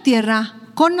aquí en la tierra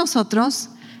con nosotros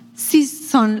sí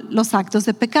son los actos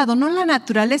de pecado, no la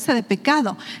naturaleza de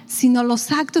pecado, sino los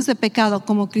actos de pecado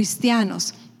como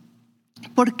cristianos.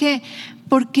 ¿Por qué?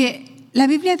 Porque la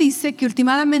Biblia dice que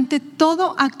últimamente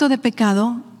todo acto de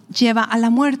pecado lleva a la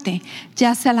muerte,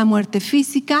 ya sea la muerte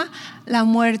física, la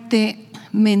muerte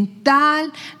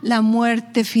mental, la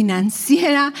muerte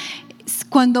financiera.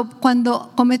 Cuando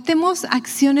cometemos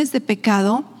acciones de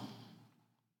pecado,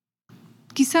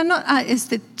 quizá no,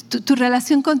 tu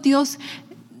relación con Dios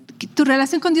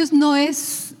no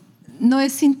es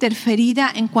interferida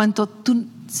en cuanto tú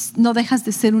no dejas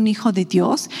de ser un hijo de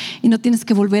Dios y no tienes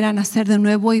que volver a nacer de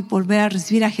nuevo y volver a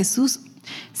recibir a Jesús.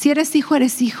 Si eres hijo,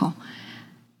 eres hijo.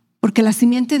 porque la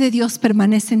simiente de Dios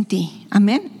permanece en ti.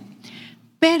 Amén.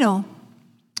 Pero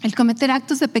el cometer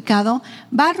actos de pecado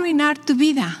va a arruinar tu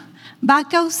vida, va a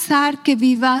causar que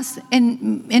vivas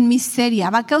en miseria,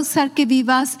 va a causar que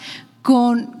vivas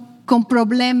con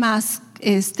problemas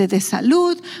de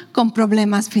salud, con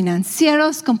problemas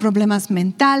financieros, con problemas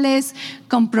mentales,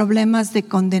 con problemas de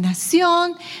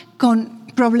condenación, con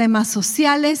problemas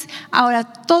sociales. Ahora,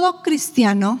 todo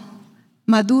cristiano,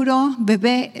 maduro,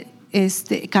 bebé,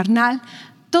 carnal,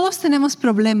 todos tenemos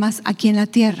problemas aquí en la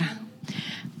tierra.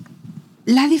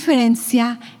 La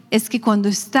diferencia es que cuando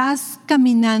estás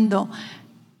caminando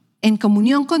en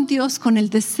comunión con Dios, con el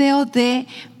deseo de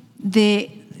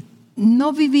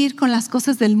no vivir con las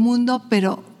cosas del mundo,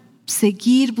 pero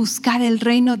buscar el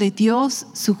reino de Dios,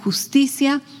 su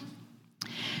justicia,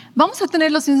 vamos a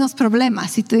tener los mismos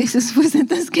problemas. Y tú dices, pues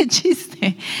entonces, ¿qué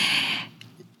chiste?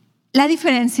 La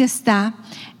diferencia está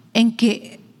en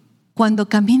que cuando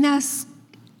caminas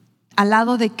al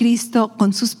lado de Cristo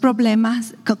con sus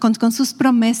problemas, con sus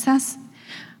promesas,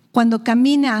 cuando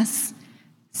caminas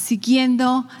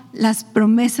siguiendo las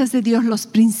promesas de Dios, los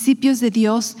principios de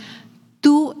Dios,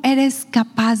 tú eres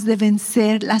capaz de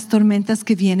vencer las tormentas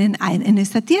que vienen en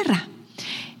esta tierra.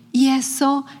 Y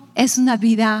eso es una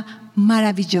vida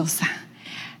maravillosa,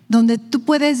 donde tú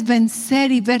puedes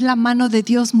vencer y ver la mano de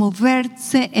Dios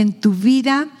moverse en tu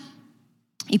vida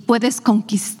y puedes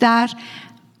conquistar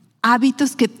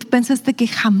hábitos que tú pensaste que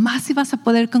jamás ibas a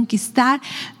poder conquistar.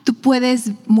 Tú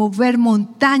puedes mover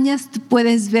montañas, tú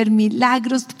puedes ver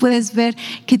milagros, tú puedes ver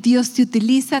que Dios te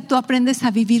utiliza. Tú aprendes a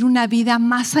vivir una vida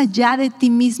más allá de ti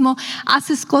mismo.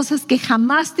 Haces cosas que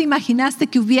jamás te imaginaste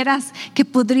que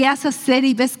podrías hacer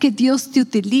y ves que Dios te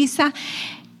utiliza.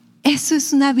 Eso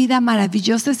es una vida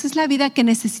maravillosa. Esa es la vida que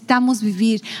necesitamos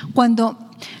vivir cuando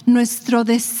nuestro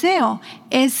deseo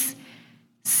es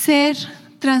ser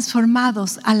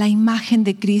transformados a la imagen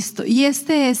de Cristo. Y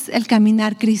este es el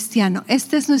caminar cristiano.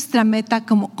 Esta es nuestra meta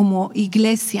como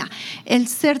iglesia, el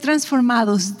ser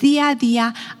transformados día a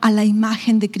día a la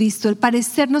imagen de Cristo, el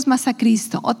parecernos más a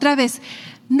Cristo. Otra vez,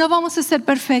 no vamos a ser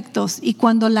perfectos, y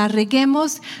cuando la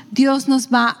reguemos, Dios nos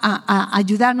va a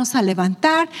ayudarnos a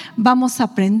levantar, vamos a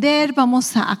aprender,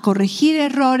 vamos a corregir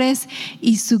errores,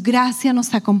 y su gracia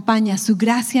nos acompaña, su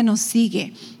gracia nos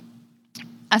sigue.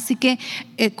 Así que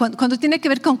cuando tiene que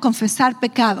ver con confesar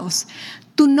pecados,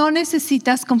 tú no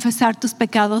necesitas confesar tus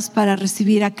pecados para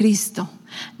recibir a Cristo.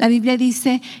 La Biblia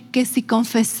dice que si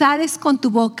confesares con tu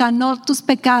boca no tus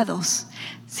pecados,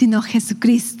 sino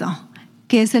Jesucristo,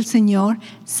 que es el Señor,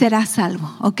 serás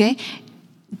salvo, ¿ok?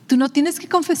 Tú no tienes que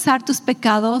confesar tus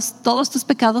pecados, todos tus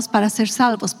pecados, para ser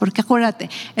salvos, porque acuérdate,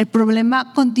 el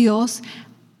problema con Dios,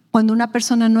 cuando una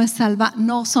persona no es salva,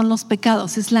 no son los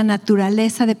pecados, es la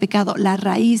naturaleza de pecado, la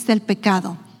raíz del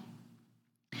pecado.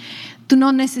 Tú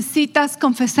no necesitas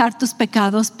confesar tus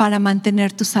pecados para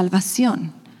mantener tu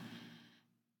salvación.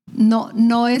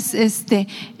 No es esto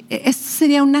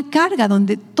sería una carga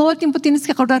donde todo el tiempo tienes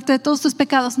que acordarte de todos tus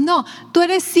pecados. No, tú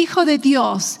eres hijo de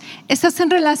Dios, estás en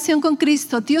relación con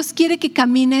Cristo. Dios quiere que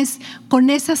camines con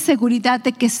esa seguridad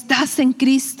de que estás en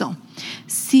Cristo.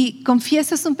 Si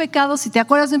confiesas un pecado, si te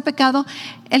acuerdas de un pecado,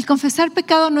 el confesar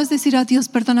pecado no es decir, oh Dios,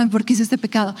 perdóname porque hice este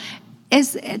pecado.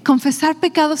 Confesar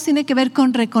pecados tiene que ver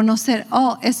con reconocer,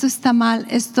 oh, esto está mal,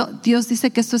 Dios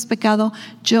dice que esto es pecado,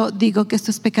 yo digo que esto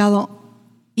es pecado.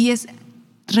 Y es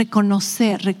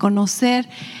reconocer,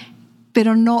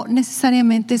 pero no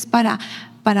necesariamente es para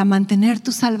mantener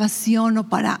tu salvación o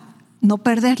para no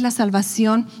perder la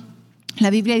salvación. La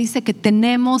Biblia dice que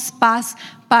tenemos paz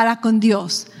para con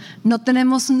Dios. No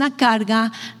tenemos una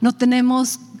carga, no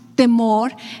tenemos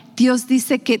temor. Dios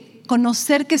dice que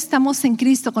conocer que estamos en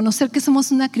Cristo, conocer que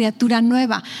somos una criatura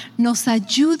nueva, nos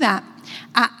ayuda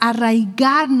a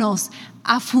arraigarnos,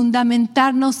 a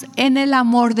fundamentarnos en el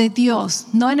amor de Dios,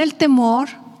 no en el temor,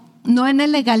 no en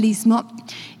el legalismo.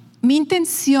 Mi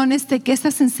intención es de que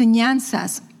estas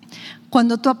enseñanzas,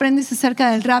 cuando tú aprendes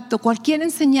acerca del rapto, cualquier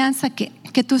enseñanza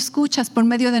que tú escuchas por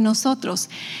medio de nosotros,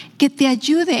 que te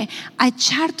ayude a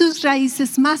echar tus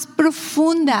raíces más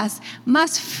profundas,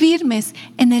 más firmes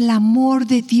en el amor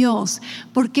de Dios,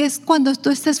 porque es cuando tú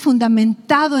estés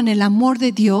fundamentado en el amor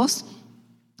de Dios,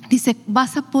 dice,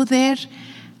 vas a poder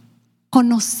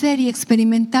conocer y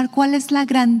experimentar cuál es la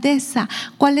grandeza,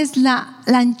 cuál es la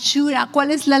anchura,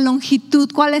 cuál es la longitud,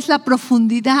 cuál es la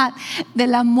profundidad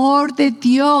del amor de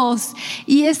Dios.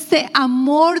 Y este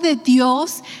amor de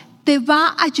Dios te va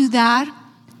a ayudar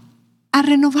a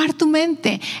renovar tu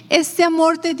mente. Este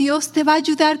amor de Dios te va a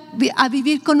ayudar a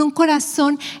vivir con un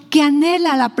corazón que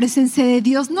anhela la presencia de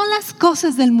Dios, no las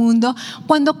cosas del mundo.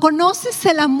 Cuando conoces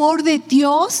el amor de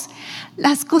Dios,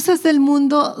 las cosas del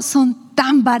mundo son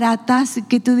tan baratas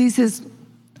que tú dices,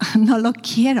 no lo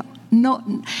quiero. No,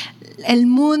 el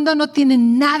mundo no tiene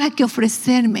nada que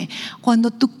ofrecerme.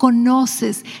 Cuando tú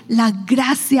conoces la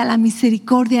gracia, la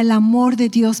misericordia, el amor de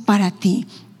Dios para ti.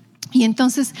 Y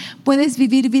entonces puedes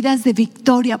vivir vidas de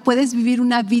victoria, puedes vivir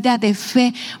una vida de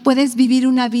fe, puedes vivir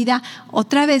una vida,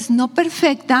 otra vez, no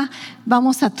perfecta.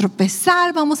 Vamos a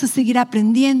tropezar, vamos a seguir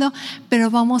aprendiendo, pero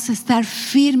vamos a estar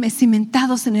firmes,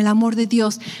 cimentados en el amor de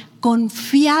Dios,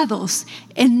 confiados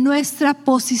en nuestra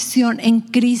posición en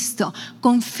Cristo,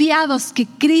 confiados que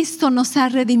Cristo nos ha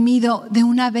redimido de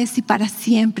una vez y para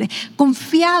siempre,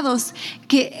 confiados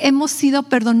que hemos sido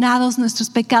perdonados nuestros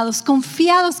pecados,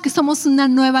 confiados que somos una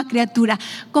nueva criatura,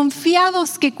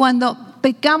 confiados que cuando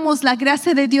pecamos la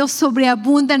gracia de Dios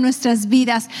sobreabunda en nuestras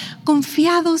vidas,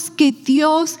 confiados que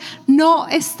Dios no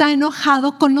está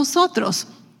enojado con nosotros.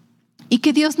 Y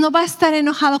que Dios no va a estar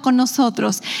enojado con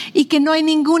nosotros y que no hay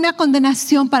ninguna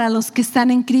condenación para los que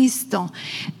están en Cristo.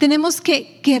 Tenemos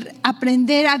que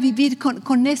aprender a vivir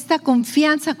con esta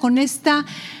confianza, con esta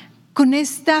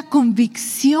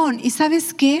convicción. ¿Y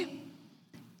sabes qué?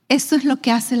 Esto es lo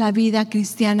que hace la vida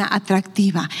cristiana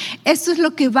atractiva. Esto es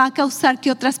lo que va a causar que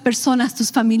otras personas,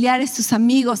 tus familiares, tus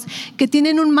amigos, que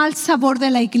tienen un mal sabor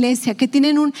de la iglesia, que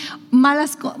tienen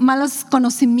malos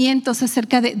conocimientos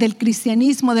acerca del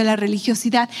cristianismo, de la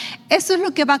religiosidad, eso es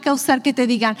lo que va a causar que te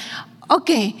digan,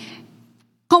 ok,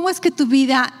 ¿cómo es que tu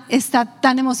vida está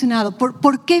tan emocionado?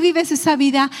 ¿Por qué vives esa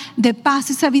vida de paz,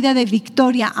 esa vida de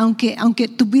victoria, aunque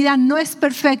tu vida no es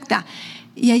perfecta?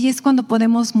 Y ahí es cuando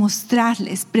podemos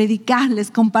mostrarles, predicarles,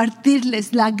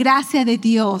 compartirles la gracia de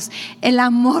Dios, el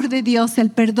amor de Dios,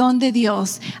 el perdón de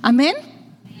Dios. Amén.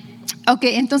 Ok,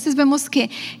 entonces vemos que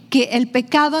el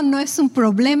pecado no es un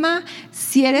problema.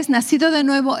 Si eres nacido de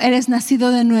nuevo, eres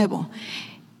nacido de nuevo.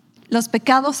 Los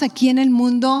pecados aquí en el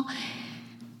mundo,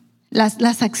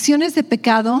 las acciones de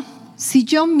pecado, si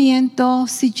yo miento,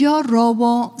 si yo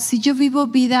robo, si yo vivo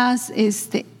vidas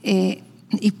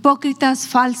hipócritas,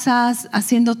 falsas,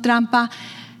 haciendo trampa,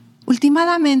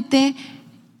 últimamente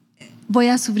voy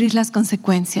a sufrir las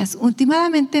consecuencias.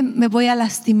 Últimamente me voy a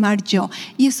lastimar yo,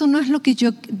 y eso no es lo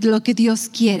que Dios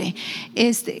quiere.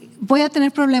 Voy a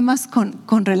tener problemas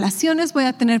con relaciones, voy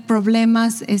a tener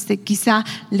problemas quizá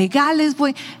legales.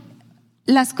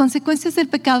 Las consecuencias del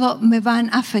pecado me van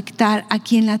a afectar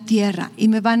aquí en la tierra y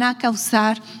me van a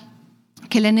causar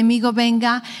que el enemigo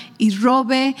venga y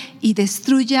robe y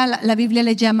destruya. La Biblia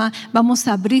le llama, vamos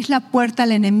a abrir la puerta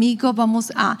al enemigo,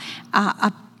 vamos a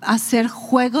hacer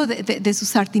juego de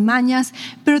sus artimañas.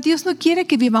 Pero Dios no quiere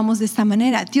que vivamos de esta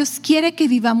manera. Dios quiere que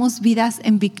vivamos vidas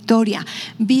en victoria,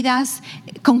 vidas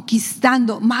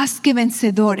conquistando, más que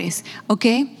vencedores. ¿Ok?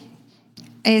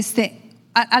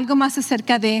 Algo más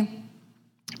acerca de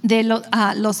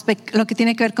lo que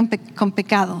tiene que ver con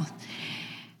pecado.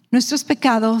 Nuestros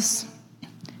pecados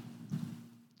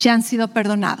ya han sido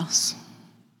perdonados.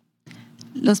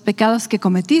 Los pecados que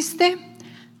cometiste,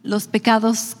 los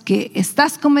pecados que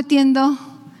estás cometiendo,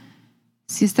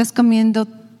 si estás comiendo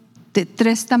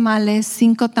 3 tamales,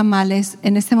 5 tamales,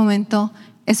 en este momento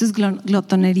eso es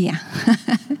glotonería.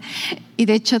 Y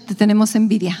de hecho te tenemos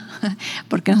envidia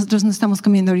porque nosotros no estamos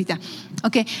comiendo ahorita.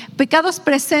 Okay. Pecados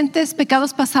presentes,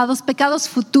 pecados pasados, pecados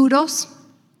futuros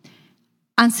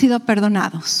han sido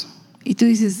perdonados. Y tú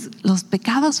dices, ¿los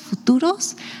pecados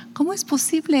futuros? ¿Cómo es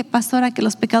posible, pastora, que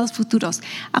los pecados futuros?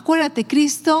 Acuérdate,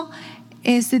 Cristo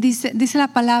dice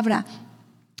la palabra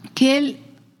que Él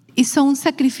hizo un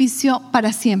sacrificio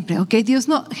para siempre. ¿Okay?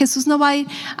 Jesús no va a ir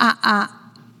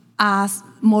a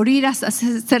morir, a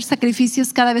hacer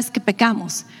sacrificios cada vez que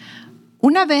pecamos.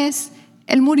 Una vez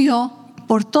Él murió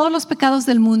por todos los pecados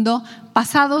del mundo,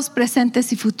 pasados,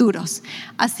 presentes y futuros.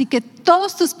 Así que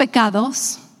todos tus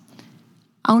pecados,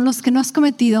 aun los que no has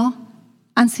cometido,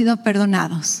 han sido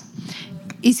perdonados.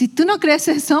 Y si tú no crees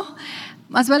eso,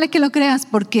 más vale que lo creas,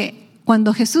 porque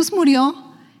cuando Jesús murió,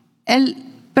 Él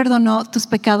perdonó tus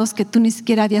pecados que tú ni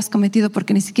siquiera habías cometido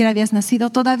porque ni siquiera habías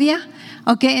nacido todavía.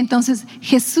 ¿Okay? Entonces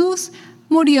Jesús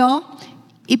murió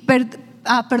y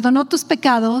perdonó tus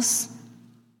pecados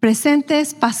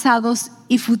presentes, pasados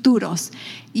y futuros.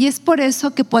 Y es por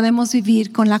eso que podemos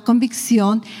vivir con la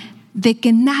convicción de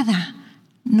que nada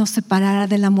nos separará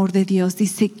del amor de Dios.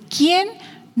 Dice, ¿quién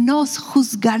nos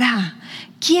juzgará?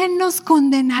 ¿Quién nos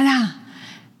condenará?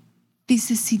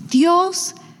 Dice, si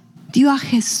Dios dio a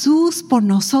Jesús por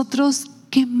nosotros,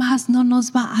 ¿qué más no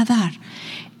nos va a dar?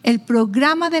 El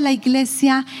programa de la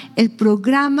iglesia, el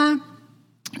programa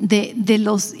de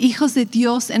los hijos de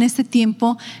Dios en este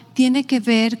tiempo tiene que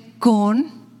ver con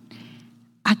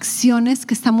acciones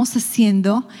que estamos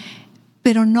haciendo,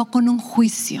 pero no con un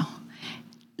juicio.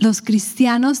 los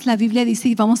cristianos, la Biblia dice,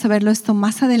 y vamos a verlo esto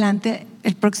más adelante,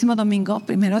 el próximo domingo,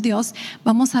 primero Dios,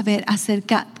 vamos a ver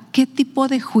acerca qué tipo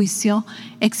de juicio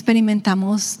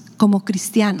experimentamos como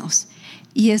cristianos.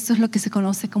 Y eso es lo que se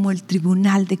conoce como el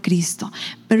tribunal de Cristo.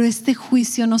 Pero este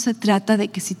juicio no se trata de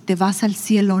que si te vas al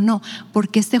cielo o no,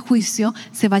 porque este juicio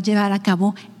se va a llevar a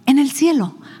cabo en el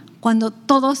cielo, cuando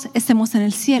todos estemos en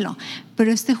el cielo.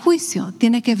 Pero este juicio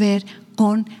tiene que ver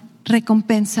con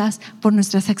recompensas por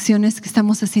nuestras acciones que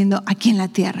estamos haciendo aquí en la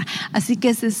tierra. Así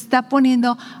que se está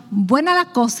poniendo buena la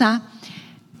cosa.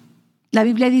 La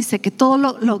Biblia dice que todo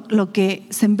lo que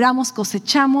sembramos,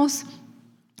 cosechamos.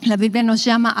 La Biblia nos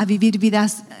llama a vivir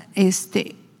vidas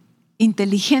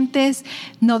inteligentes,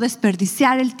 no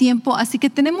desperdiciar el tiempo. Así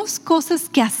que tenemos cosas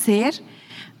que hacer,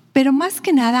 pero más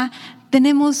que nada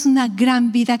tenemos una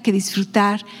gran vida que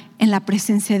disfrutar en la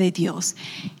presencia de Dios.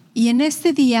 Y en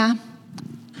este día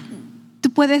tú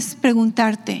puedes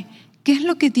preguntarte, ¿qué es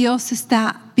lo que Dios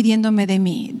está pidiéndome de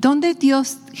mí? ¿Dónde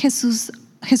Jesús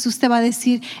te va a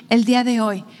decir el día de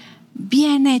hoy?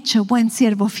 Bien hecho, buen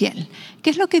siervo fiel.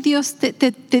 ¿Qué es lo que Dios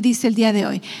te dice el día de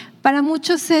hoy? Para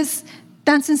muchos es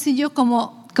tan sencillo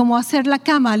como hacer la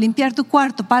cama, limpiar tu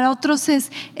cuarto. Para otros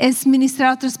es ministrar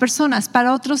a otras personas.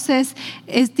 Para otros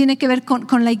tiene que ver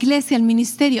con la iglesia, el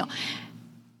ministerio.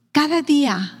 Cada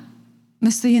día me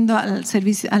estoy yendo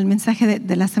al mensaje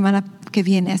de la semana que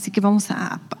viene, así que vamos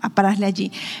a pararle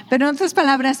allí. Pero en otras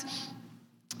palabras,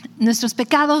 nuestros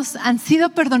pecados han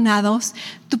sido perdonados.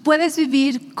 Tú puedes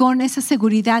vivir con esa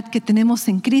seguridad que tenemos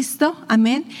en Cristo.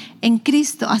 Amén. En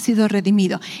Cristo has sido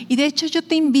redimido. Y de hecho yo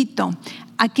te invito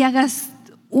a que hagas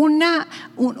una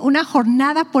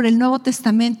jornada por el Nuevo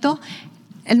Testamento.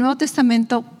 El Nuevo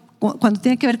Testamento, cuando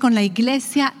tiene que ver con la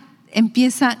iglesia,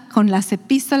 empieza con las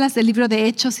epístolas, el libro de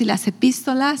Hechos y las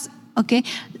epístolas. ¿Okay?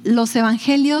 Los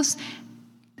evangelios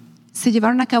se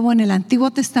llevaron a cabo en el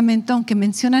Antiguo Testamento, aunque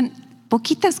mencionan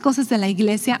poquitas cosas de la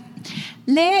iglesia.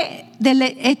 Lee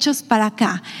de Hechos para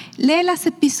acá, lee las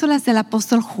epístolas del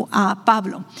apóstol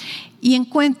Pablo y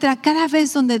encuentra cada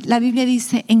vez donde la Biblia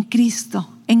dice en Cristo,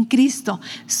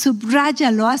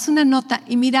 subráyalo, haz una nota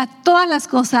y mira todas las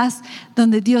cosas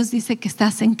donde Dios dice que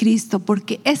estás en Cristo,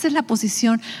 porque esa es la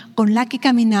posición con la que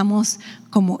caminamos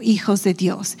como hijos de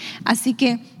Dios. Así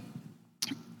que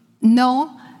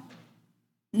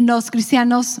los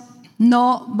cristianos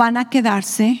no van a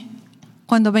quedarse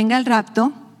cuando venga el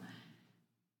rapto.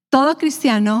 Todo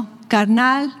cristiano,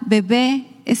 carnal, bebé,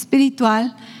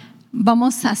 espiritual,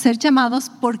 vamos a ser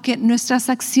llamados porque nuestras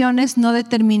acciones no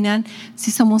determinan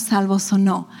si somos salvos o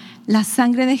no. La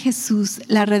sangre de Jesús,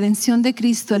 la redención de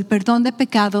Cristo, el perdón de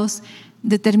pecados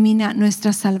determina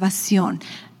nuestra salvación.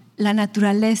 La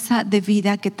naturaleza de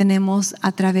vida que tenemos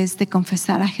a través de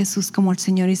confesar a Jesús como el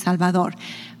Señor y Salvador.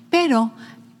 Pero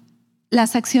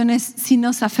las acciones sí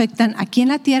nos afectan aquí en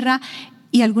la tierra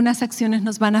y algunas acciones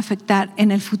nos van a afectar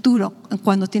en el futuro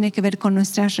cuando tiene que ver con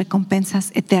nuestras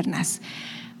recompensas eternas.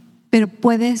 Pero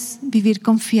puedes vivir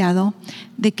confiado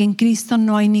de que en Cristo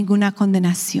no hay ninguna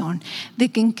condenación, de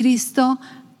que en Cristo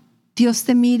Dios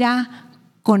te mira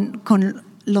con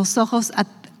los ojos,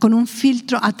 con un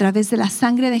filtro a través de la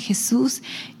sangre de Jesús,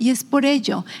 y es por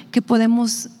ello que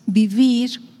podemos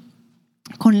vivir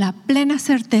con la plena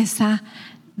certeza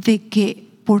de que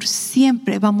por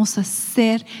siempre vamos a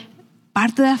ser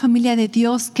parte de la familia de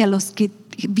Dios, que a los que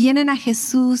vienen a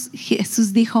Jesús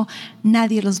dijo,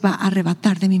 nadie los va a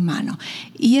arrebatar de mi mano.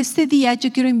 Y este día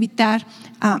yo quiero invitar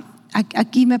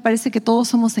aquí me parece que todos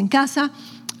somos en casa,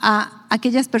 a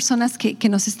aquellas personas que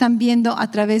nos están viendo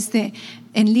a través de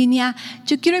en línea.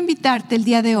 Yo quiero invitarte el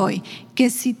día de hoy que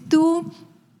si tú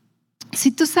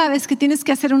sabes que tienes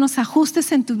que hacer unos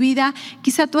ajustes en tu vida,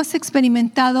 quizá tú has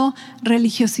experimentado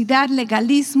religiosidad,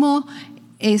 legalismo,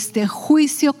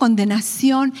 juicio,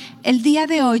 condenación. El día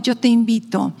de hoy yo te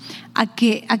invito a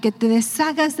que te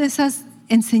deshagas de esas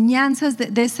enseñanzas,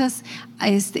 de esas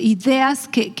ideas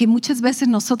que muchas veces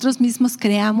nosotros mismos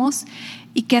creamos,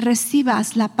 y que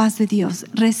recibas la paz de Dios,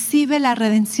 recibe la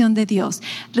redención de Dios,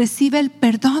 recibe el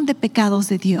perdón de pecados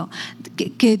de Dios,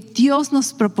 que Dios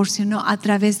nos proporcionó a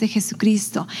través de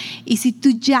Jesucristo. Y si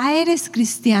tú ya eres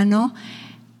cristiano,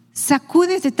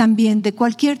 sacúdete también de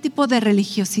cualquier tipo de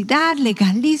religiosidad,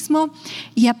 legalismo,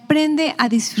 y aprende a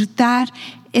disfrutar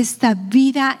esta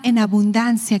vida en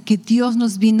abundancia que Dios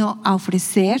nos vino a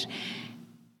ofrecer,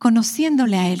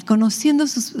 conociéndole a Él, conociendo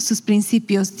sus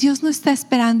principios. Dios no está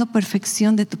esperando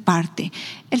perfección de tu parte.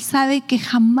 Él sabe que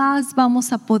jamás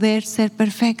vamos a poder ser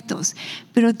perfectos,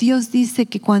 pero Dios dice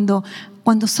que cuando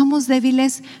somos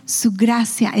débiles, su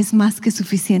gracia es más que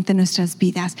suficiente en nuestras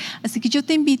vidas. Así que yo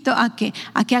te invito a que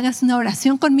hagas una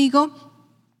oración conmigo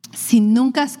Si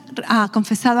nunca has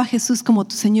confesado a Jesús como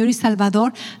tu Señor y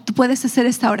Salvador, tú puedes hacer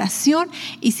esta oración.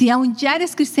 Y si aún ya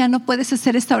eres cristiano, puedes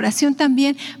hacer esta oración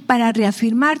también para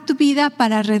reafirmar tu vida,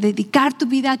 para rededicar tu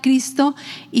vida a Cristo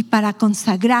y para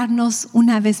consagrarnos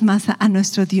una vez más a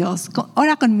nuestro Dios.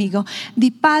 Ora conmigo.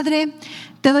 Di: Padre,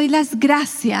 te doy las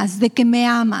gracias de que me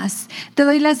amas. Te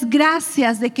doy las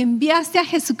gracias de que enviaste a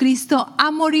Jesucristo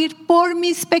a morir por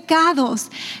mis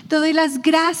pecados. Te doy las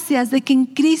gracias de que en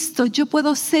Cristo yo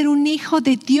puedo ser un hijo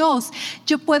de Dios.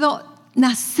 Yo puedo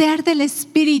nacer del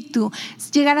Espíritu,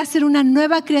 llegar a ser una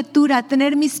nueva criatura,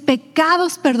 tener mis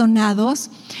pecados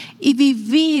perdonados y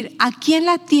vivir aquí en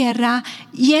la tierra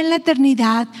y en la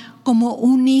eternidad como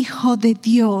un hijo de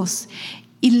Dios.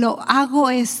 Y lo hago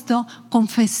esto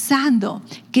confesando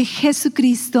que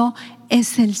Jesucristo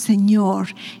es el Señor,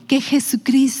 que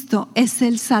Jesucristo es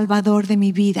el Salvador de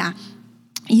mi vida.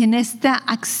 Y en esta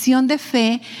acción de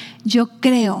fe yo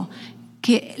creo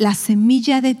que la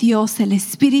semilla de Dios, el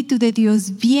Espíritu de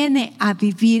Dios viene a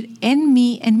vivir en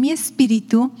mí, en mi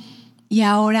espíritu, y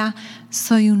ahora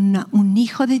soy un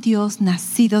hijo de Dios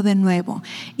nacido de nuevo.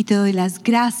 Y te doy las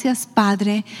gracias,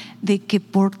 Padre, de que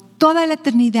por toda la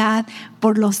eternidad,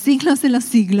 por los siglos de los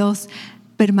siglos,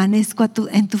 permanezco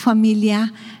en tu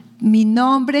familia. Mi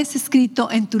nombre es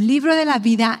escrito en tu libro de la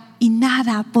vida y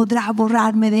nada podrá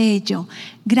borrarme de ello.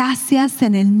 Gracias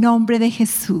en el nombre de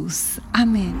Jesús.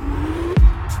 Amén.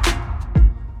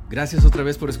 Gracias otra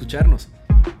vez por escucharnos.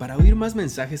 Para oír más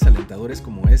mensajes alentadores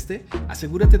como este,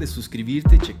 asegúrate de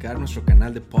suscribirte y checar nuestro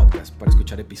canal de podcast para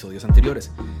escuchar episodios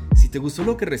anteriores. Si te gustó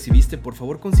lo que recibiste, por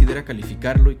favor considera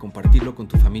calificarlo y compartirlo con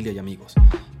tu familia y amigos.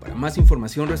 Para más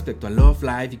información respecto a Love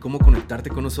Life y cómo conectarte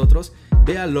con nosotros,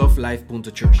 ve a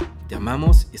lovelife.church. Te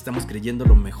amamos y estamos creyendo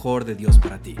lo mejor de Dios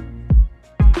para ti.